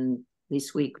 So, and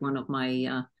this week, one of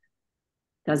my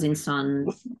cousin's son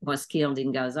was killed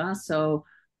in Gaza. So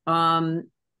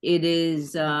it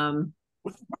is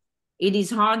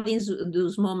hard in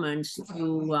those moments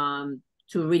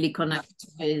to really connect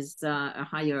with a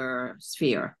higher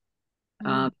sphere.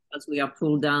 because we are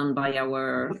pulled down by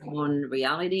our own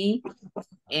reality.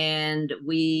 And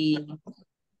we,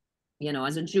 you know,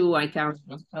 as a Jew, I carry,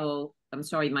 so I'm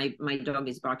sorry, my dog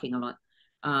is barking a lot.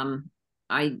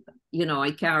 I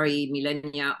carry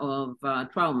millennia of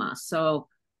trauma. So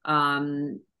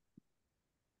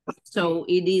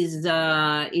it is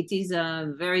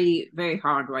very, very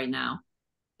hard right now.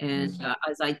 And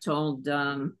as I told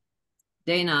Dana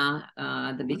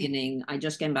at the beginning, I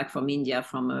just came back from India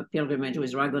from a pilgrimage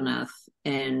with Raghunath,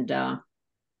 and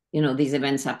these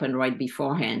events happened right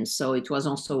beforehand, so it was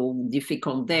also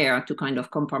difficult there to kind of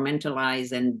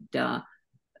compartmentalize and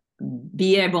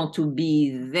be able to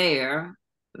be there,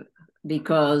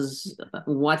 because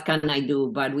what can I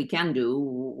do? But we can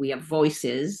do. We have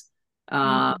voices.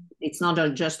 It's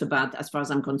not just about, as far as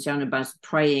I'm concerned, about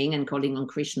praying and calling on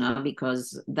Krishna,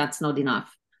 because that's not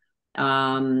enough.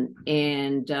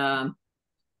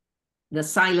 The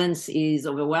silence is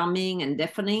overwhelming and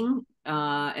deafening,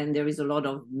 and there is a lot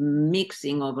of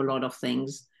mixing of a lot of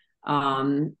things,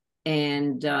 and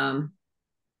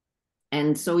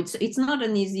so it's not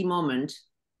an easy moment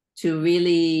to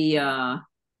really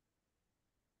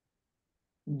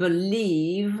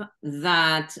believe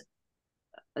that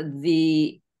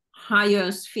the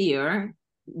higher sphere,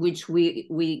 which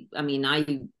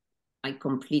I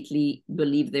completely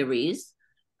believe there is,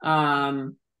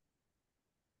 can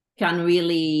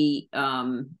really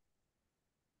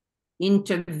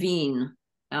intervene.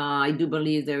 I do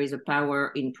believe there is a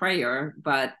power in prayer,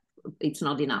 but it's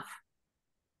not enough.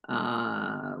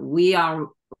 We are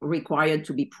required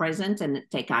to be present and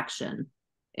take action.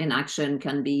 And action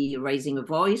can be raising a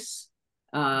voice,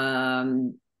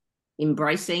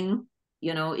 embracing,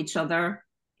 each other,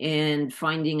 and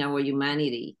finding our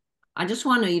humanity. I just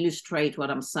want to illustrate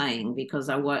what I'm saying, because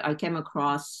I came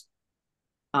across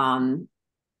a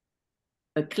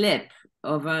clip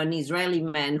of an Israeli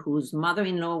man whose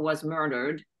mother-in-law was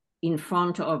murdered in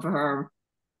front of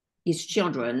his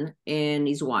children and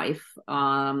his wife.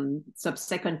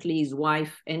 Subsequently, his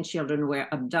wife and children were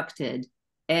abducted.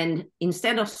 And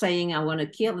instead of saying, I want to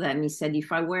kill them, he said,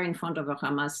 if I were in front of a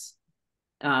Hamas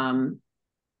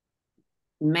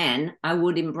man, I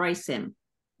would embrace him.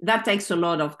 That takes a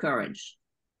lot of courage.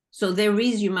 So there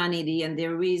is humanity and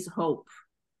there is hope,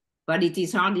 but it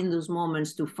is hard in those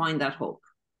moments to find that hope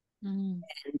and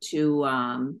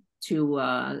to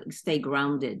stay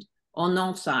grounded on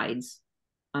all sides.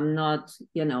 I'm not,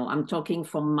 I'm talking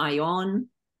from my own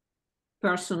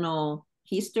personal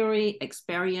history,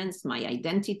 experience, my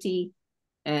identity,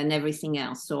 and everything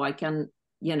else. So I can,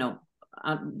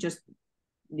 I'm just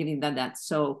giving that.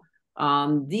 So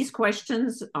these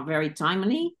questions are very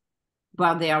timely,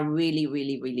 but they are really,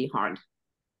 really, really hard.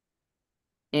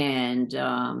 And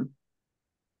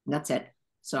that's it.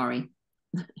 Sorry.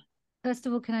 First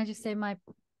of all, can I just say my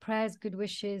prayers, good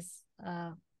wishes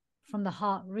from the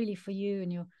heart, really, for you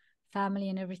and your family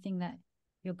and everything that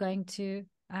you're going to.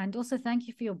 And also thank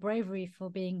you for your bravery, for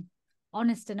being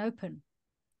honest and open.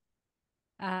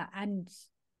 And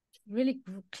really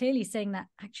clearly saying that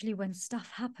actually when stuff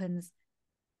happens,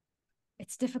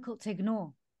 it's difficult to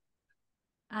ignore.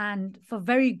 And for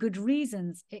very good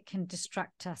reasons, it can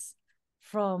distract us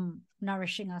from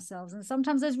nourishing ourselves. And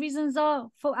sometimes those reasons are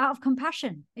out of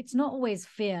compassion. It's not always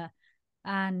fear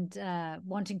and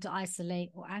wanting to isolate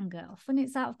or anger. Often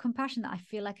it's out of compassion that I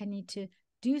feel like I need to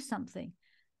do something.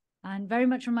 And very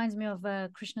much reminds me of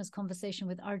Krishna's conversation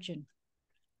with Arjun.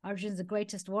 Arjun's the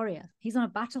greatest warrior. He's on a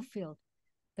battlefield.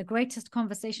 The greatest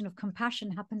conversation of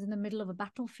compassion happens in the middle of a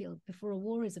battlefield before a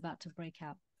war is about to break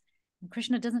out. And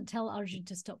Krishna doesn't tell Arjun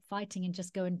to stop fighting and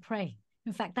just go and pray.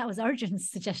 In fact, that was Arjun's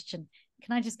suggestion.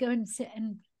 Can I just go and sit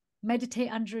and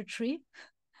meditate under a tree?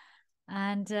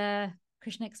 And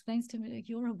Krishna explains to him,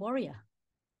 you're a warrior.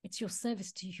 It's your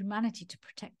service to humanity to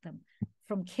protect them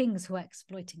from kings who are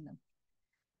exploiting them.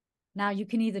 Now, you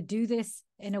can either do this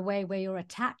in a way where you're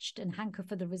attached and hanker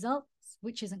for the results,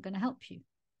 which isn't going to help you,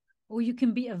 or you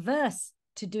can be averse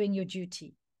to doing your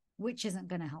duty, which isn't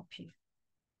going to help you.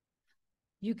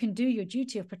 You can do your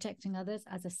duty of protecting others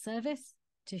as a service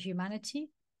to humanity,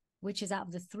 which is out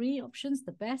of the three options,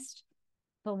 the best.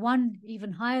 But one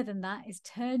even higher than that is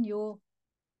turn your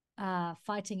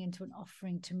fighting into an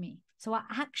offering to me. So our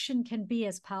action can be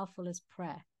as powerful as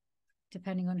prayer,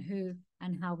 depending on who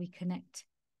and how we connect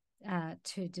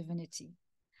to divinity.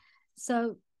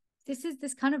 So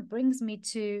this kind of brings me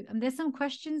to, and there's some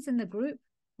questions in the group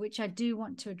which I do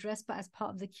want to address, but as part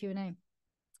of the Q&A.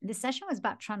 This session was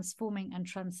about transforming and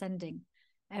transcending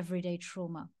everyday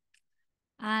trauma.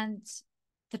 And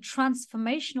the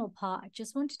transformational part, I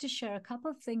just wanted to share a couple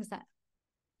of things that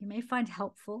you may find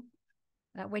helpful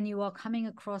that when you are coming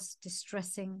across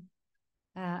distressing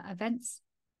events,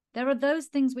 there are those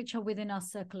things which are within our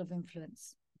circle of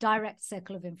influence, direct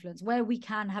circle of influence, where we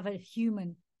can have a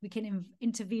human, we can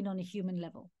intervene on a human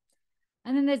level.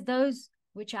 And then there's those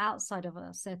which are outside of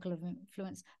our circle of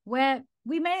influence, where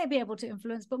we may be able to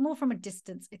influence, but more from a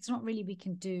distance. It's not really we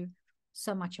can do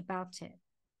so much about it.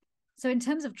 So in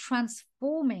terms of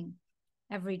transforming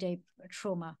everyday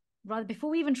trauma, rather before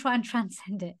we even try and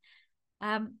transcend it,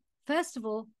 first of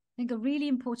all, I think a really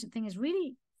important thing is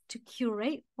really to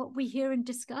curate what we hear and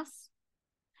discuss.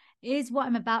 Is what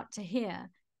I'm about to hear,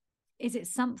 is it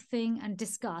something, and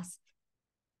discuss,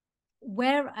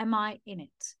 where am I in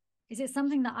it? Is it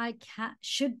something that I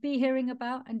should be hearing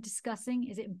about and discussing?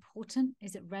 Is it important?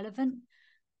 Is it relevant?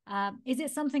 Is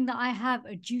it something that I have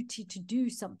a duty to do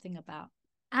something about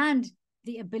and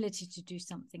the ability to do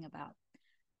something about?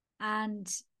 And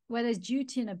where there's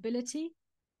duty and ability,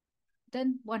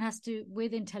 then one has to,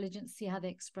 with intelligence, see how they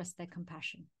express their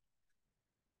compassion.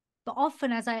 But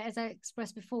often, as I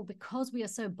expressed before, because we are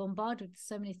so bombarded with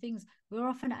so many things, we're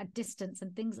often at a distance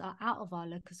and things are out of our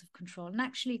locus of control. And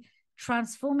actually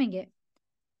transforming it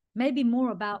may be more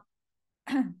about,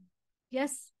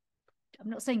 yes, I'm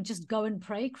not saying just go and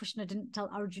pray. Krishna didn't tell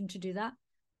Arjun to do that.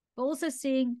 But also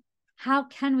seeing how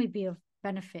can we be of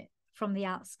benefit from the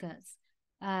outskirts?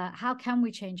 How can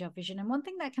we change our vision? And one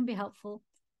thing that can be helpful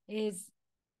is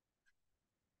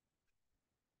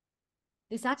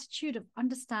this attitude of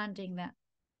understanding that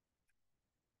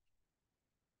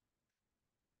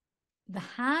the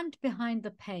hand behind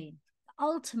the pain, the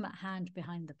ultimate hand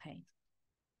behind the pain,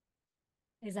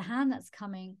 is a hand that's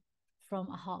coming from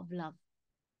a heart of love.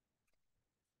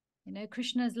 You know,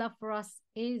 Krishna's love for us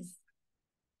is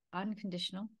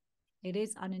unconditional. It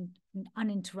is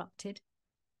uninterrupted.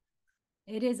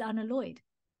 It is unalloyed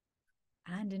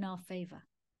and in our favor.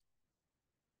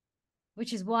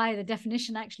 Which is why the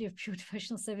definition actually of pure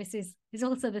devotional service is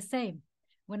also the same.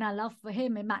 When our love for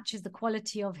him, it matches the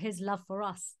quality of his love for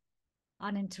us.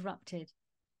 Uninterrupted,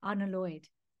 unalloyed.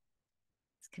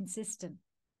 It's consistent.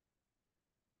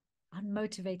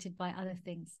 Unmotivated by other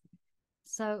things.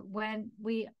 So when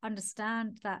we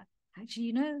understand that, actually,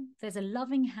 you know, there's a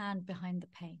loving hand behind the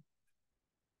pain.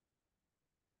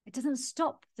 It doesn't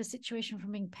stop the situation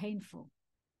from being painful.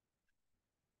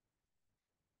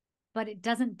 But it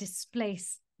doesn't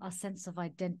displace our sense of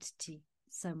identity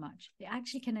so much. It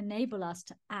actually can enable us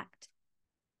to act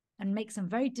and make some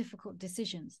very difficult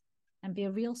decisions and be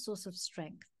a real source of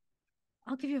strength.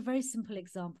 I'll give you a very simple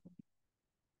example.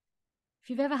 If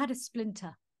you've ever had a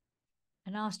splinter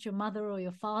and asked your mother or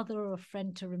your father or a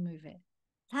friend to remove it,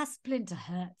 that splinter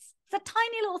hurts. It's a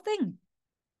tiny little thing.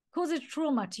 Causes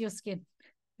trauma to your skin.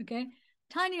 Okay?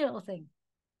 Tiny little thing.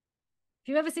 If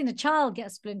you've ever seen a child get a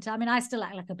splinter, I mean, I still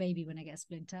act like a baby when I get a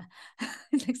splinter.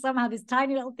 It's like somehow this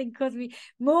tiny little thing causes me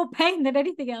more pain than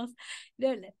anything else.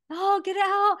 You know, oh, get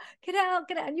out, get out,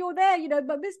 get out. And you're there, you know,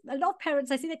 but a lot of parents,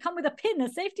 I see they come with a pin, a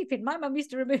safety pin. My mum used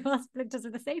to remove our splinters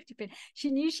with a safety pin. She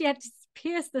knew she had to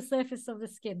pierce the surface of the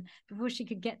skin before she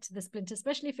could get to the splinter,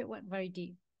 especially if it went very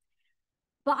deep.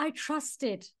 But I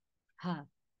trusted her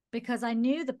because I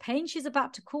knew the pain she's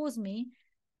about to cause me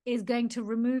is going to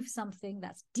remove something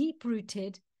that's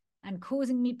deep-rooted and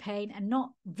causing me pain and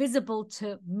not visible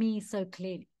to me so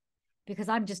clearly because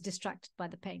I'm just distracted by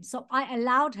the pain. So I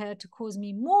allowed her to cause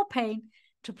me more pain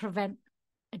to prevent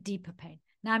a deeper pain.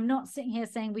 Now, I'm not sitting here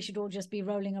saying we should all just be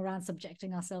rolling around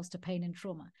subjecting ourselves to pain and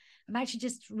trauma. I'm actually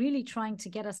just really trying to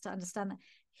get us to understand that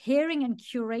hearing and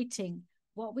curating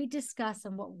what we discuss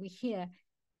and what we hear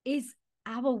is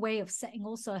our way of setting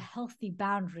also a healthy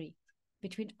boundary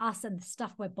between us and the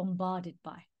stuff we're bombarded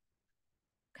by.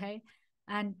 Okay?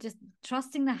 And just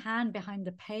trusting the hand behind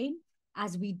the pain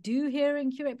as we do hear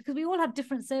and curate, because we all have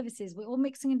different services. We're all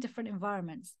mixing in different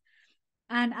environments.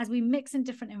 And as we mix in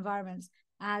different environments,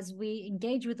 as we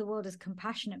engage with the world as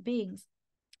compassionate beings,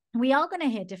 we are going to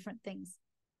hear different things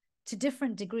to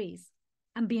different degrees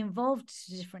and be involved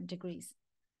to different degrees.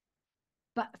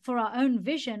 But for our own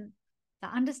vision,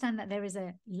 that understand that there is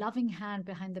a loving hand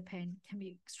behind the pain can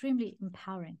be extremely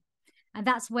empowering. And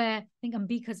that's where I think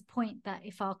Ambika's point that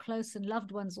if our close and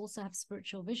loved ones also have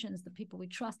spiritual visions, the people we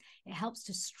trust, it helps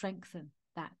to strengthen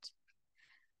that.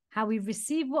 How we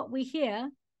receive what we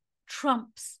hear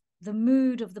trumps the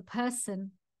mood of the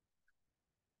person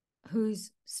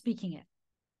who's speaking it.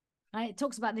 Right? It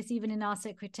talks about this even in our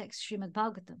sacred text, Srimad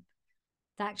Bhagavatam,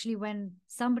 that actually when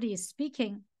somebody is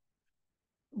speaking,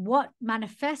 what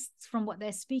manifests from what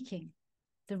they're speaking,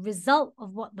 the result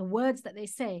of what the words that they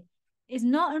say is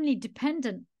not only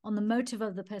dependent on the motive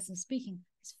of the person speaking,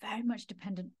 it's very much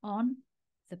dependent on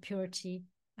the purity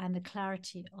and the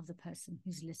clarity of the person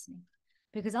who's listening.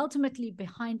 Because ultimately,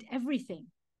 behind everything,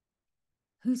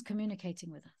 who's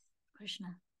communicating with us?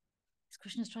 Krishna.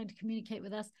 Krishna's trying to communicate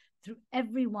with us through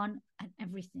everyone and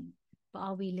everything. But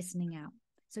are we listening out?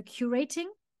 So curating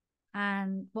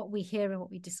and what we hear and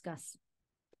what we discuss.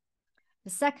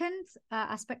 The second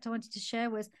aspect I wanted to share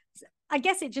was, I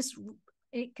guess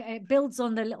it builds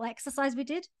on the little exercise we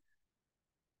did.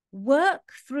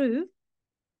 Work through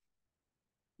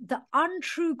the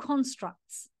untrue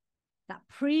constructs that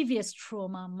previous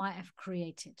trauma might have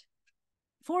created.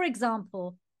 For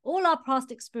example, all our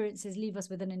past experiences leave us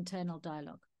with an internal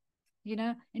dialogue.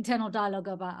 Internal dialogue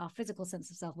about our physical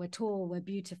sense of self. We're tall, we're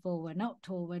beautiful, we're not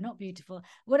tall, we're not beautiful,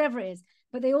 whatever it is.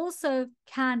 But they also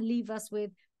can leave us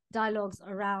with dialogues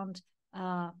around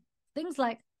things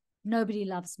like, nobody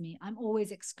loves me, I'm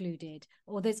always excluded,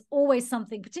 or there's always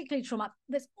something, particularly trauma,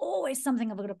 there's always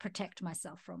something I've got to protect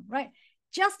myself from, right?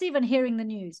 Just even hearing the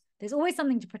news, there's always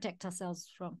something to protect ourselves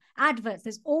from. Adverts,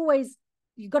 there's always,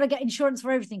 you've got to get insurance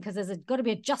for everything because there's got to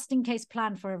be a just in case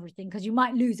plan for everything because you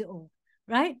might lose it all,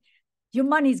 right? Your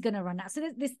money's going to run out.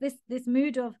 So this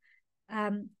mood of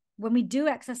when we do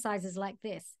exercises like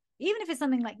this, even if it's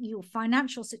something like your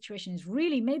financial situation is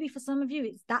really, maybe for some of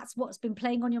you, that's what's been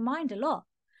playing on your mind a lot.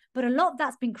 But a lot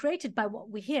that's been created by what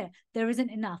we hear. There isn't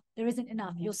enough. There isn't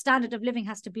enough. Your standard of living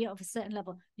has to be of a certain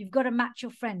level. You've got to match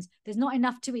your friends. There's not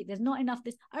enough to eat. There's not enough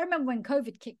this. I remember when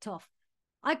COVID kicked off,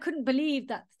 I couldn't believe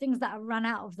that things that ran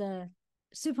out of the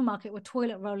supermarket were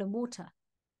toilet roll and water.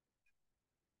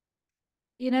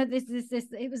 It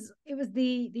was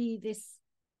this,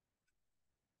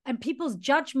 and people's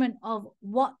judgment of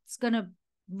what's going to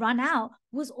run out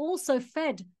was also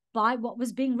fed by what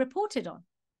was being reported on.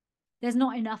 There's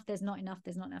not enough, there's not enough,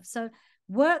 there's not enough. So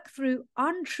work through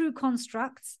untrue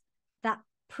constructs that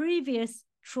previous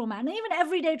trauma, and even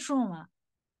everyday trauma,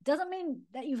 doesn't mean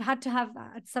that you've had to have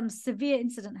some severe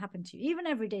incident happen to you. Even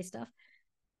everyday stuff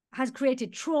has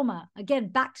created trauma. Again,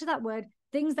 back to that word,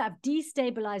 things that have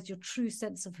destabilized your true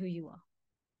sense of who you are.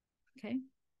 Okay.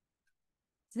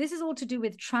 So this is all to do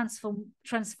with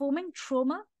transforming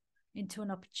trauma into an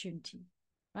opportunity,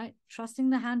 right? Trusting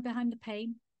the hand behind the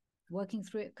pain, working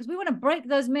through it, because we want to break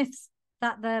those myths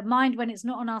that the mind, when it's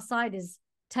not on our side, is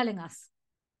telling us,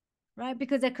 right?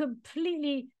 Because they're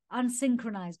completely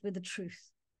unsynchronized with the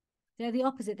truth. They're the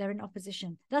opposite. They're in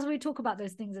opposition. That's why we talk about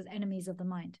those things as enemies of the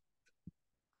mind.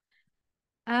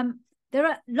 There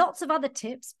are lots of other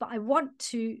tips, but I want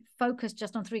to focus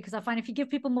just on 3 because I find if you give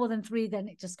people more than 3, then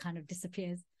it just kind of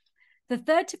disappears. The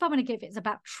third tip I'm going to give is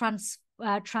about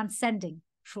transcending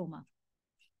trauma.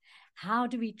 How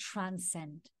do we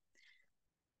transcend?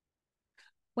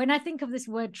 When I think of this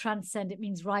word transcend, it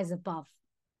means rise above,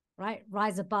 right?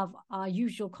 Rise above our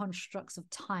usual constructs of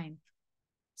time,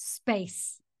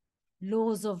 space,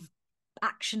 laws of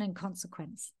action and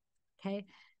consequence, okay?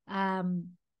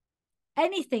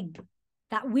 Anything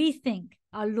that we think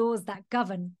are laws that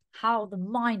govern how the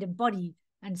mind and body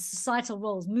and societal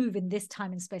roles move in this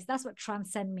time and space. That's what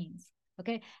transcend means,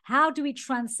 okay? How do we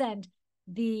transcend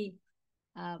the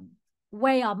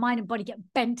way our mind and body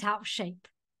get bent out of shape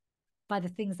by the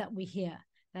things that we hear,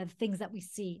 by the things that we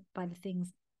see, by the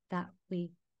things that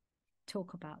we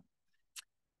talk about?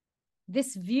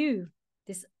 This view,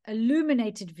 this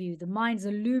illuminated view, the mind's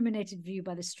illuminated view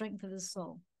by the strength of the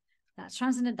soul, that's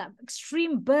transcendent, that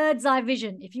extreme bird's eye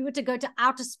vision. If you were to go to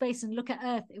outer space and look at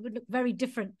Earth, it would look very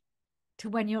different to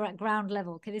when you're at ground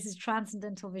level. Okay, this is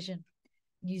transcendental vision.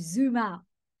 You zoom out.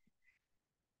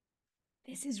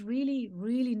 This is really,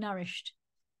 really nourished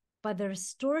by the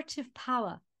restorative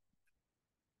power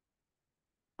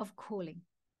of calling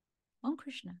on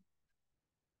Krishna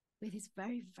with his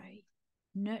very, very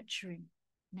nurturing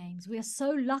names. We are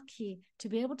so lucky to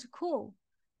be able to call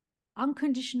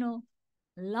unconditional,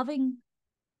 loving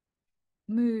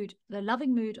mood, the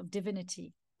loving mood of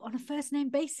divinity on a first name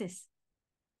basis.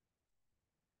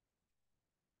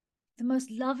 The most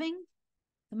loving,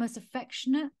 the most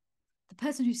affectionate, the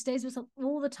person who stays with us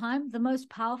all the time, the most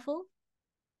powerful,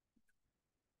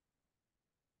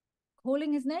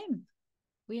 calling his name.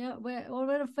 We're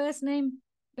on a first name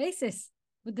basis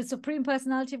with the Supreme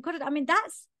Personality of God. I mean,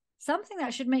 that's something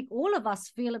that should make all of us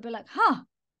feel a bit like,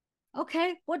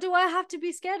 okay, what do I have to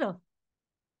be scared of?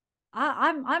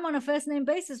 I'm on a first name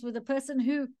basis with a person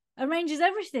who arranges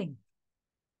everything,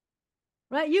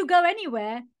 right? You go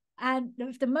anywhere, and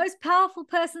if the most powerful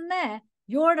person there,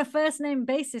 you're on a first name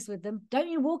basis with them, don't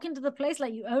you walk into the place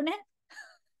like you own it?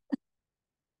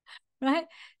 Right?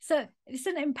 So it's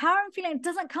an empowering feeling. It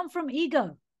doesn't come from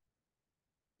ego.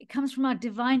 It comes from our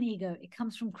divine ego. It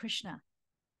comes from Krishna.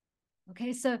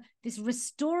 Okay, so this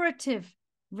restorative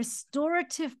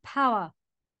restorative power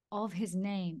of his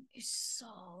name is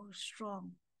so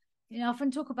strong. I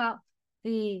often talk about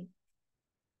the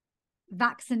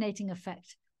vaccinating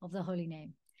effect of the holy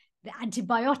name, the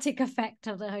antibiotic effect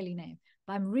of the holy name.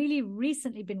 But I'm really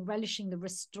recently been relishing the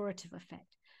restorative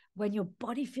effect. When your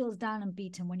body feels down and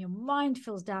beaten, when your mind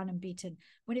feels down and beaten,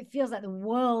 when it feels like the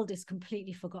world is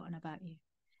completely forgotten about you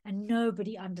and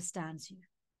nobody understands you.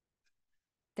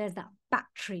 There's that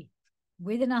battery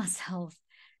within ourselves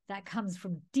that comes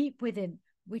from deep within,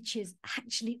 which is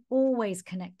actually always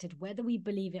connected, whether we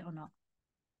believe it or not,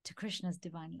 to Krishna's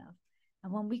divine love.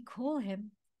 And when we call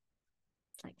him,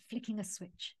 it's like flicking a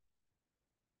switch.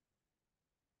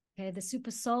 Okay, the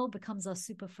super soul becomes our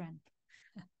super friend.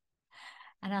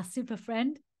 And our super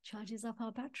friend charges up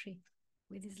our battery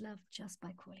with his love just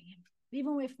by calling him.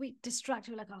 Even if we distract,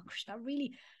 we're like, oh, Krishna,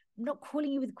 really, I'm not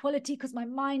calling you with quality because my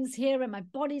mind's here and my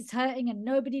body's hurting and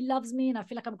nobody loves me and I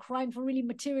feel like I'm crying for really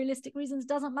materialistic reasons.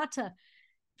 Doesn't matter.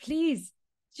 Please,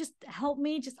 just help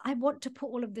me. I want to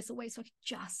put all of this away so I can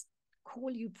just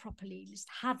call you properly. Just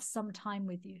have some time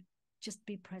with you. Just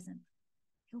be present.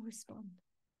 He'll respond.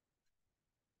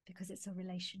 Because it's a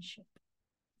relationship.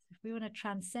 If we want to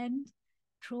transcend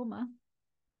trauma,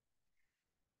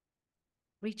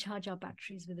 recharge our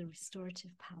batteries with a restorative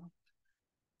power.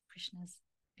 Krishna's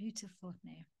beautiful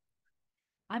name.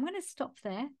 I'm going to stop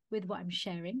there with what I'm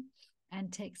sharing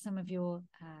and take some of your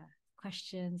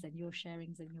questions and your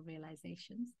sharings and your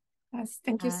realizations. Yes,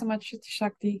 thank you so much,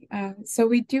 Shakti. So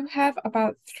we do have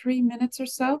about 3 minutes or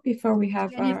so before we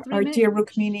have our dear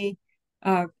Rukmini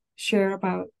share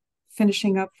about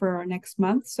finishing up for our next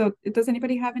month. So does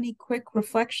anybody have any quick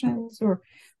reflections? Or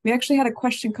we actually had a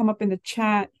question come up in the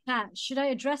chat. Should I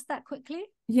address that quickly?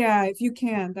 Yeah, if you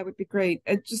can, that would be great.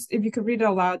 Just if you could read it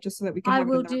aloud, just so that we can. I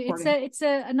will do. It's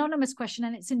a anonymous question,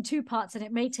 and it's in 2 parts, and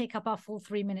it may take up our full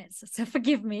 3 minutes. So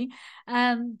forgive me.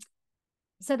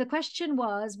 So the question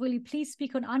was: will you please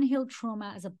speak on unhealed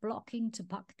trauma as a blocking to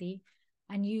bhakti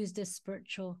and used as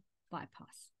spiritual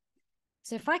bypass?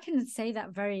 So if I can say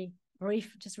that very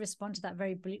brief, just respond to that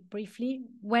very briefly.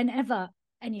 Whenever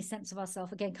any sense of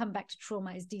ourself, again, come back to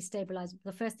trauma, is destabilized,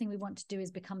 the first thing we want to do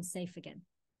is become safe again.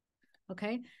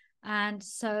 Okay. And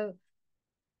so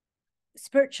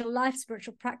spiritual life,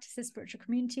 spiritual practices, spiritual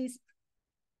communities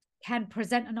can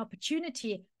present an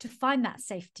opportunity to find that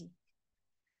safety.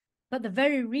 But the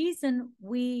very reason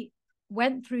we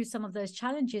went through some of those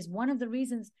challenges, one of the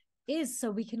reasons is so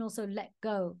we can also let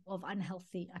go of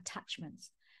unhealthy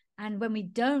attachments. And when we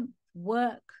don't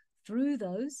work through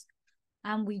those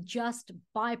and we just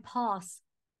bypass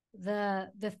the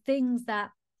things that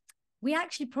we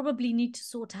actually probably need to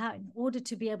sort out in order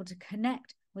to be able to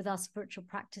connect with our spiritual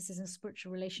practices and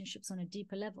spiritual relationships on a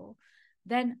deeper level,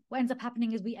 then what ends up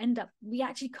happening is we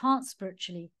actually can't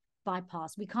spiritually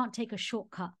bypass. We can't take a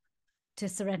shortcut to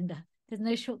surrender. There's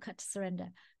no shortcut to surrender.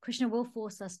 Krishna will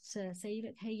force us to say,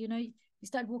 look, hey, you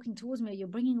started walking towards me, you're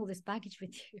bringing all this baggage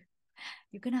with you.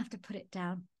 You're going to have to put it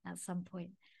down at some point.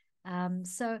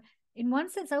 So in one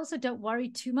sense, I also don't worry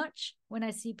too much when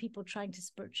I see people trying to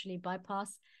spiritually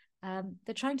bypass.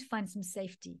 They're trying to find some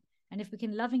safety. And if we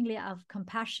can lovingly, out of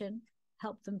compassion,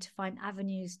 help them to find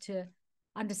avenues to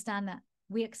understand that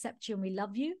we accept you and we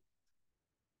love you.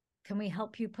 Can we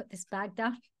help you put this bag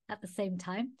down at the same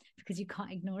time? Because you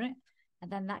can't ignore it. And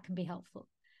then that can be helpful.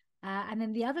 And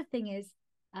then the other thing is,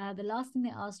 the last thing they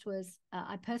asked was,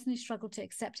 I personally struggle to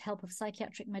accept help of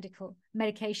psychiatric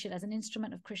medication as an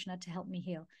instrument of Krishna to help me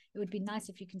heal. It would be nice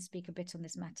if you can speak a bit on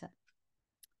this matter.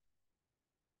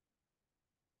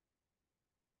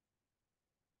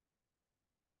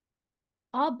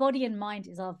 Our body and mind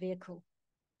is our vehicle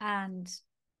and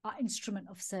our instrument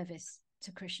of service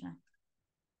to Krishna.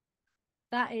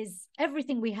 That is,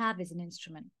 everything we have is an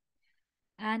instrument.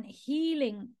 And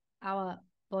healing our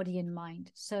body and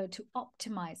mind, so to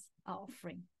optimize our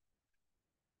offering,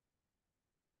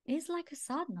 is like a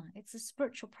sadhana. It's a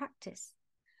spiritual practice.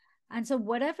 And so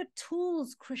whatever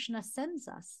tools Krishna sends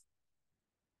us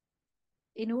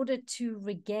in order to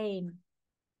regain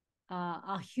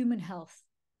our human health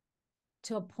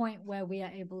to a point where we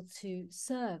are able to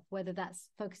serve, whether that's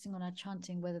focusing on our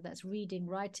chanting, whether that's reading,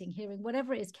 writing, hearing,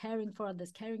 whatever it is, caring for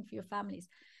others, caring for your families,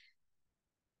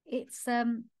 it's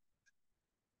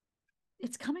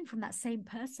coming from that same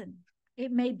person.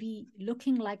 It may be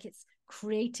looking like it's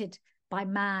created by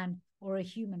man or a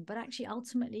human, but actually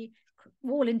ultimately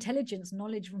all intelligence,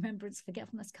 knowledge, remembrance,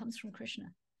 forgetfulness comes from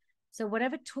Krishna. So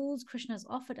whatever tools Krishna has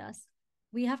offered us,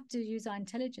 we have to use our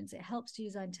intelligence. It helps to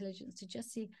use our intelligence to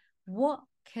just see, what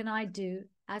can I do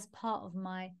as part of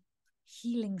my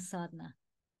healing sadhana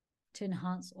to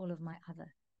enhance all of my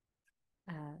other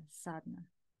sadhana?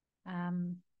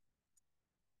 And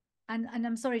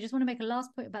I'm sorry, I just want to make a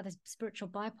last point about this spiritual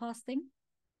bypass thing,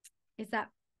 is that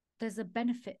there's a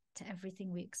benefit to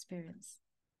everything we experience.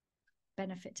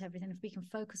 Benefit to everything. If we can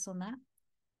focus on that,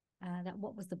 that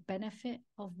what was the benefit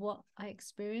of what I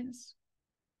experienced,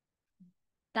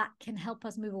 that can help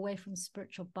us move away from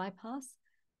spiritual bypass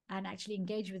and actually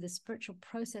engage with the spiritual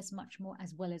process much more,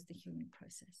 as well as the human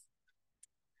process.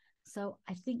 So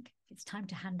I think it's time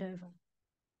to hand over.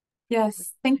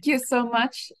 Yes, thank you so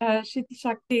much,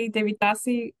 Citi-Śakti Devi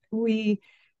Dasi.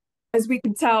 As we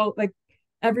can tell, like,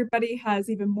 everybody has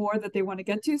even more that they want to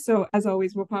get to. So as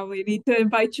always, we'll probably need to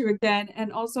invite you again.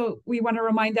 And also, we want to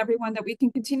remind everyone that we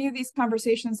can continue these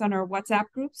conversations on our WhatsApp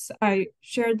groups. I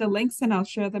shared the links and I'll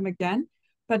share them again.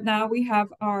 But now we have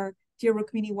our dear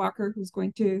Rukmini Walker, who's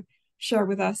going to share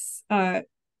with us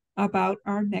about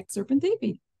our next Urban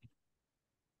Devi.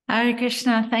 Hare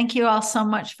Krishna, thank you all so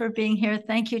much for being here.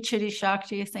 Thank you,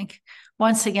 Citi-Śakti. I think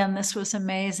once again, this was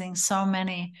amazing. So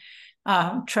many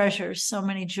treasures, so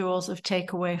many jewels of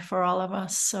takeaway for all of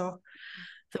us. So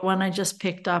the one I just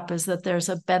picked up is that there's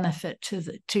a benefit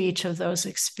to each of those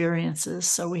experiences.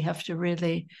 So we have to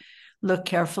really look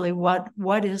carefully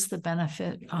what is the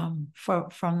benefit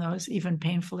from those even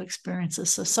painful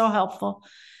experiences. So helpful.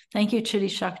 Thank you,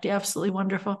 Citi-Śakti. Absolutely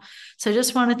wonderful. So I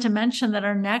just wanted to mention that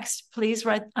our next, please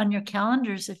write on your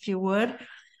calendars if you would,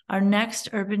 our next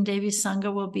Urban Devi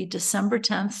Sangha will be December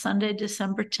 10th, Sunday,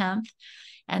 December 10th.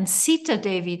 And Sita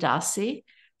Devi Dasi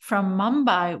from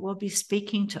Mumbai will be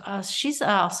speaking to us. She's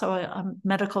also a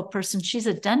medical person. She's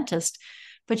a dentist,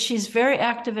 but she's very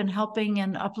active in helping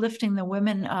and uplifting the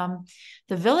women,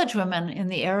 the village women in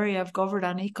the area of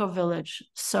Govardhan Eco Village.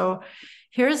 So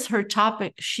here's her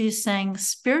topic. She's saying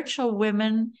spiritual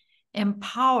women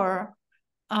empower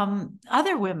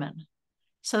other women.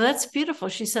 So that's beautiful.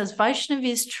 She says,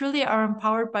 Vaishnavis truly are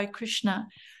empowered by Krishna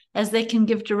as they can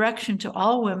give direction to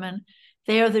all women.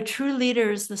 They are the true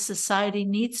leaders the society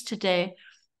needs today.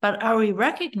 But are we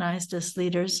recognized as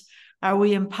leaders? Are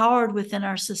we empowered within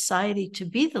our society to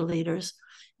be the leaders?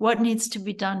 What needs to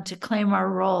be done to claim our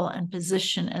role and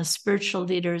position as spiritual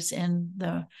leaders in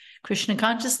the Krishna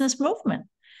consciousness movement?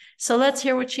 So let's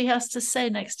hear what she has to say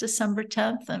next December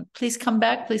 10th. And please come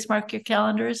back. Please mark your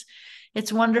calendars.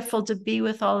 It's wonderful to be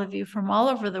with all of you from all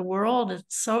over the world.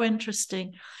 It's so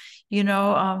interesting. You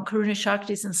know, Karuna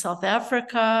Shakti's in South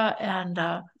Africa, and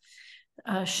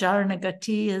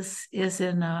Sharanagati is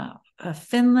in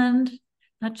Finland.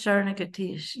 Not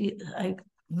Sharanagati, I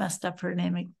messed up her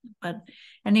name, but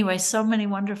anyway, so many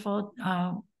wonderful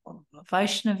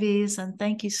Vaishnavis, and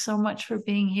thank you so much for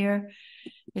being here.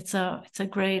 It's a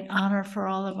great honor for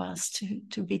all of us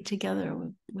to be together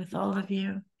with all of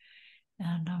you,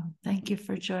 and thank you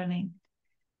for joining.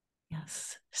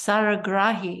 Yes,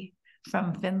 Saragrahi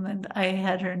from Finland. I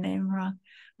had her name wrong.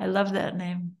 I love that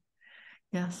name.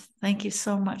 Yes, thank you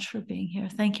so much for being here.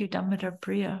 Thank you, Damodar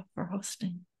Priya, for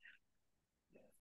hosting.